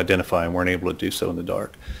identify and weren't able to do so in the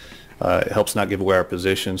dark. It helps not give away our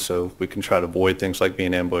position, so we can try to avoid things like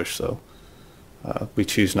being ambushed. So we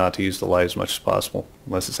choose not to use the light as much as possible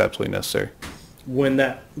unless it's absolutely necessary. When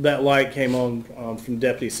that light came on from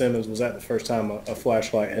Deputy Simmons, was that the first time a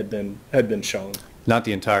flashlight had been shown? Not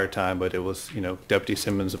the entire time, but it was, Deputy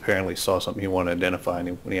Simmons apparently saw something he wanted to identify, and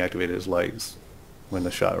when he activated his lights when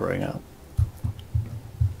the shot rang out.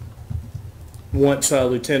 Once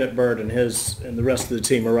Lieutenant Byrd and the rest of the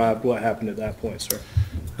team arrived, what happened at that point, sir?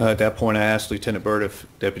 At that point, I asked Lieutenant Byrd if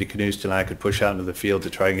Deputy Knudsen and I could push out into the field to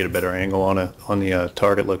try and get a better angle on the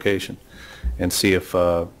target location and see if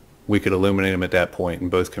we could illuminate him at that point and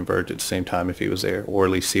both converge at the same time if he was there, or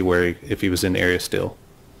at least see if he was in the area still.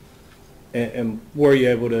 And were you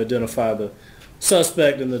able to identify the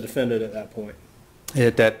suspect and the defendant at that point?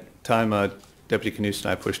 At that time, Deputy Knudsen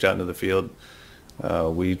and I pushed out into the field.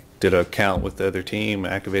 We did a count with the other team,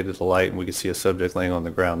 activated the light, and we could see a subject laying on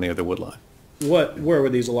the ground near the wood line. Where were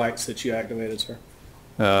these lights that you activated, sir?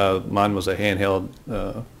 Mine was a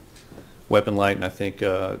handheld weapon light, and I think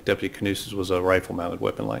Deputy Knudsen's was a rifle-mounted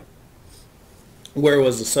weapon light. Where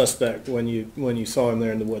was the suspect when you saw him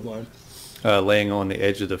there in the wood line? Laying on the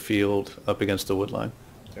edge of the field up against the wood line.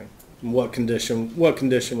 Okay. And what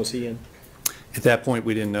condition was he in? At that point,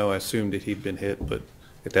 we didn't know. I assumed that he'd been hit, but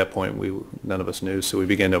at that point, none of us knew, so we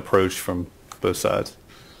began to approach from both sides.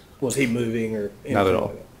 Was he moving or anything? Not at all.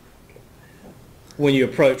 Like that? Okay. When you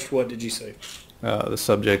approached, what did you see? The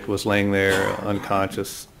subject was laying there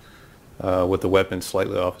unconscious with the weapon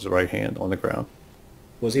slightly off his right hand on the ground.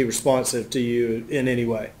 Was he responsive to you in any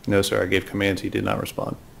way? No, sir. I gave commands. He did not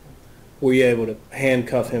respond. Were you able to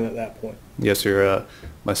handcuff him at that point? Yes, sir.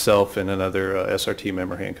 Myself and another SRT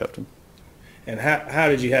member handcuffed him. And how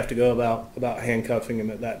did you have to go about handcuffing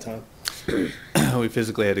him at that time? We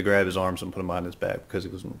physically had to grab his arms and put him behind his back because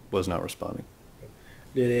he was not responding.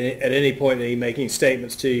 At any point did he make any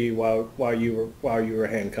statements to you while you were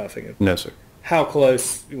handcuffing him? No, sir. How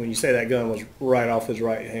close, when you say that gun was right off his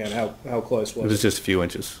right hand, how close was it? It was just a few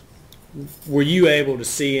inches. Were you able to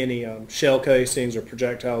see any shell casings or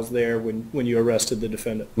projectiles there when you arrested the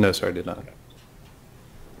defendant? No, sir, I did not. Okay.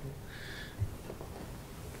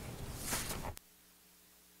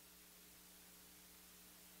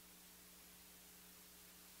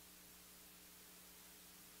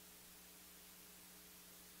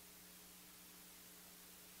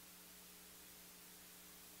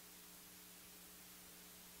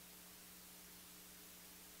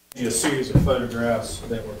 A series of photographs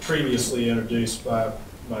that were previously introduced by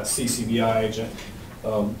my CCBI agent,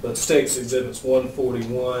 but states exhibits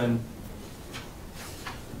 141,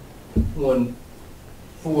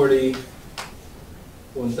 140,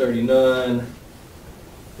 139,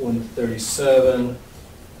 137,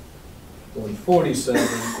 147,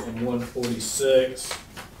 and 146,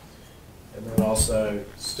 and then also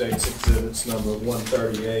states exhibits number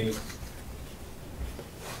 138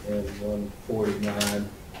 and 149.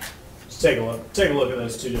 Take a look at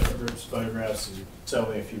those two different groups of photographs and tell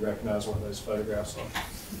me if you recognize what those photographs are.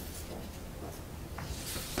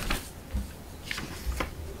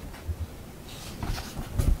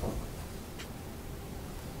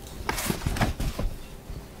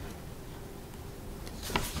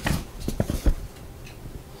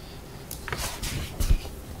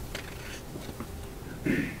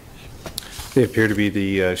 They appear to be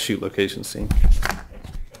the shoot location scene.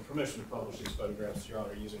 And permission to publish these photographs, Your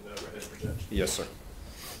Honor, using the overhead projection. Yes, sir.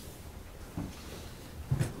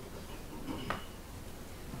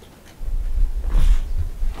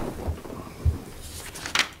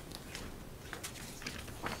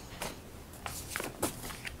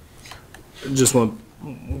 Just want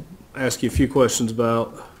to ask you a few questions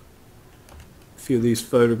about a few of these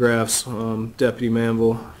photographs. Deputy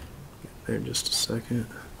Manville, get there in just a second.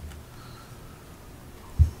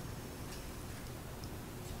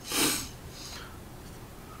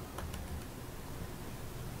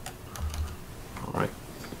 All right.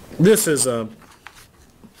 This is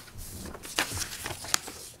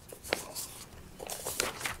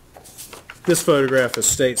this photograph is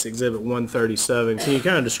State's Exhibit 137. Can you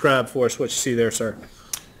kind of describe for us what you see there, sir?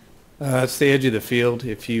 It's the edge of the field.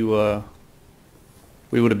 If you,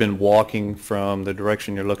 we would have been walking from the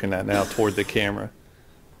direction you're looking at now toward the camera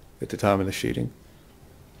at the time of the shooting.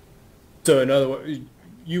 So in other words,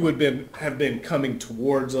 you would have been coming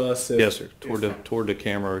towards us? Yes, sir. Toward the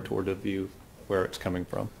camera or toward the view where it's coming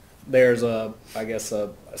from. There's I guess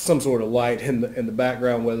some sort of light in the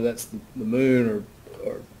background, whether that's the moon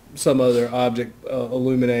or some other object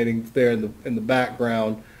illuminating there in the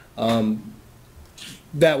background.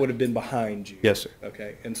 That would have been behind you. Yes, sir.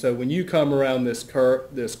 Okay, and so when you come around this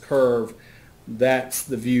curve, that's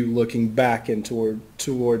the view looking back in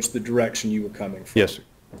towards the direction you were coming from. Yes, sir.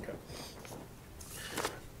 Okay.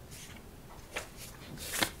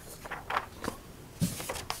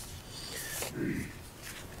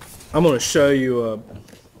 I'm going to show you a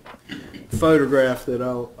photograph that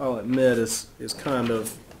I'll admit is kind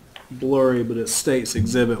of blurry, but it states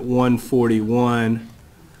Exhibit 141.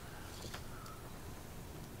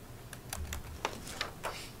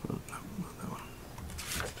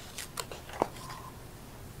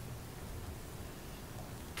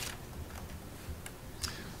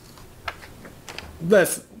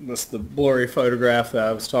 That's the blurry photograph that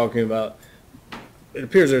I was talking about. It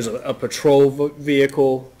appears there's a patrol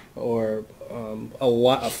vehicle or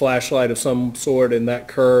a flashlight of some sort in that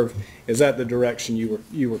curve. Is that the direction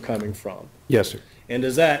you were coming from? Yes, sir. And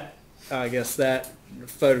does that, I guess that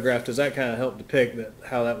photograph, does that kind of help depict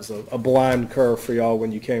how that was a blind curve for y'all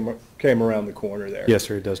when you came around the corner there? Yes,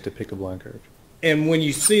 sir, it does depict a blind curve. And when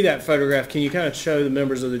you see that photograph, can you kind of show the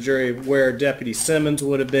members of the jury where Deputy Simmons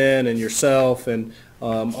would have been and yourself and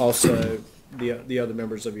also the other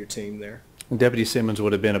members of your team there? Deputy Simmons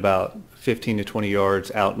would have been about 15 to 20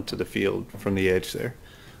 yards out into the field from the edge there.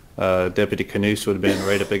 Deputy Canoose would have been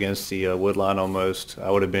right up against the wood line almost. I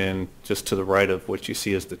would have been just to the right of what you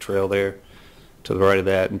see as the trail there, to the right of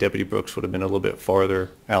that, and Deputy Brooks would have been a little bit farther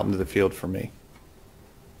out into the field from me.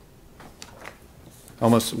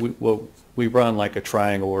 Almost, we run like a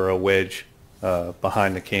triangle or a wedge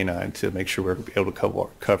behind the canine to make sure we're able to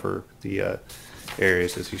cover the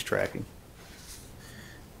areas as he's tracking.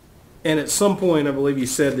 And at some point, I believe you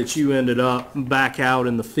said that you ended up back out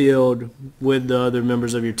in the field with the other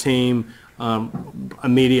members of your team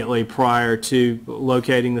immediately prior to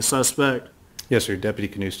locating the suspect? Yes, sir.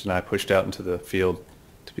 Deputy Canoose and I pushed out into the field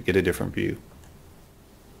to get a different view.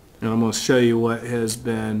 And I'm going to show you what has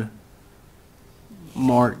been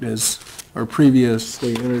marked as, or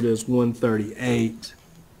previously entered as 138.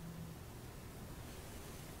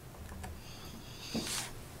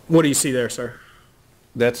 What do you see there, sir?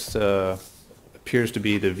 That's appears to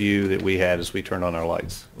be the view that we had as we turned on our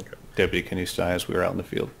lights. Okay. Deputy Canoose and I as we were out in the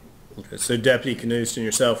field. Okay, so Deputy Canoose and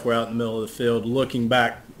yourself were out in the middle of the field looking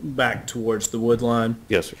back towards the wood line?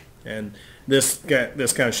 Yes, sir. And this kind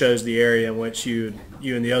of shows the area in which you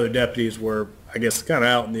and the other deputies were, I guess, kind of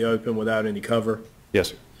out in the open without any cover? Yes,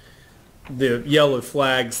 sir. The yellow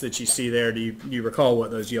flags that you see there, do you recall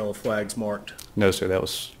what those yellow flags marked? No, sir. That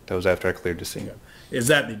was after I cleared the scene. Okay. Is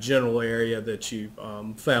that the general area that you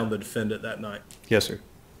found the defendant that night? Yes, sir.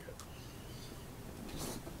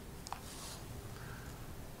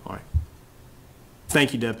 All right.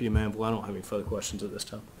 Thank you, Deputy Manville. I don't have any further questions at this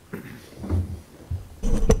time.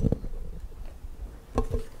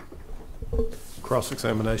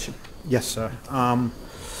 Cross-examination. Yes, sir.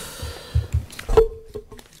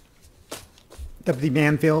 Deputy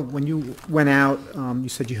Manville, when you went out, you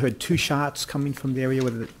said you heard 2 shots coming from the area where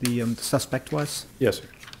the suspect was? Yes, sir.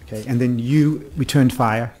 Okay, and then you returned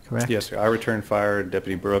fire, correct? Yes, sir. I returned fire,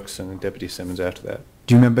 Deputy Brooks, and Deputy Simmons after that.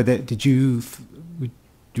 Do you remember that? Do you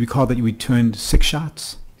recall that you returned 6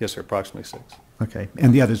 shots? Yes, sir. Approximately 6. Okay,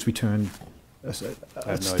 and the others returned no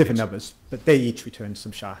different idea, numbers, but they each returned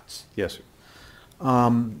some shots. Yes, sir.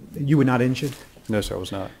 You were not injured? No, sir. I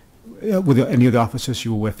was not. Were there any of the officers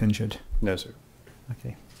you were with injured? No, sir.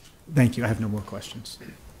 Okay. Thank you. I have no more questions.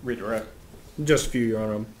 Redirect. Just a few, Your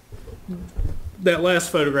Honor. That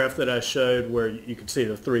last photograph that I showed where you could see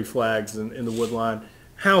the 3 flags in the wood line,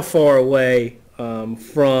 how far away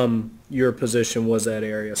from your position was that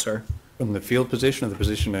area, sir? From the field position or the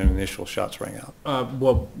position when initial shots rang out?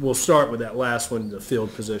 Well, we'll start with that last one, the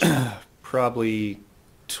field position. Probably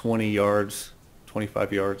 20 yards,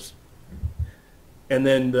 25 yards. And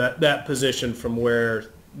then that position from where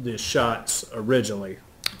the shots originally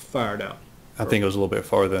fired out. I think it was a little bit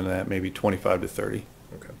farther than that, maybe 25 to 30.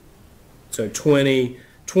 Okay. So 20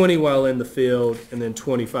 while in the field, and then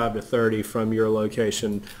 25 to 30 from your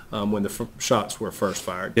location when the shots were first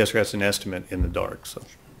fired. Yes, sir. That's an estimate in the dark. So.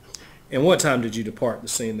 And what time did you depart the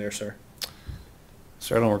scene there, sir?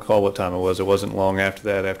 Sir, I don't recall what time it was. It wasn't long after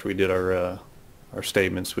that, after we did our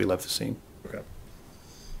statements, we left the scene. Okay.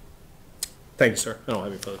 Thank you, sir. I don't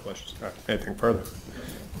have any further questions. All right. Anything further?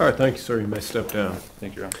 All right. Thank you, sir. You may step down.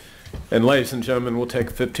 Thank you, Your Honor. And ladies and gentlemen, we'll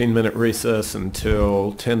take a 15-minute recess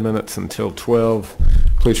until 10 minutes until 12.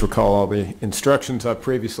 Please recall all the instructions I've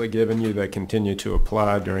previously given you. They continue to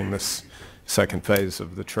apply during this second phase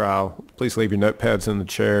of the trial. Please leave your notepads in the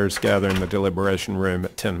chairs. Gather in the deliberation room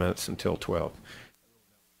at 10 minutes until 12.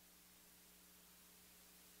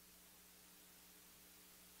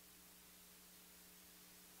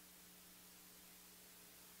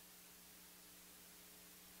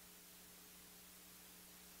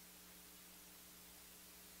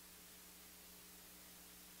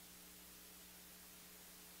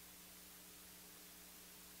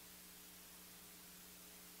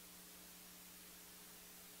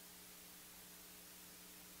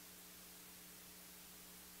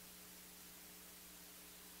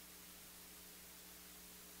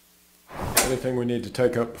 Anything we need to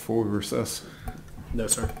take up before we recess? No,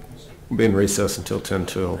 sir. We'll be in recess until 10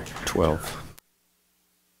 till 12.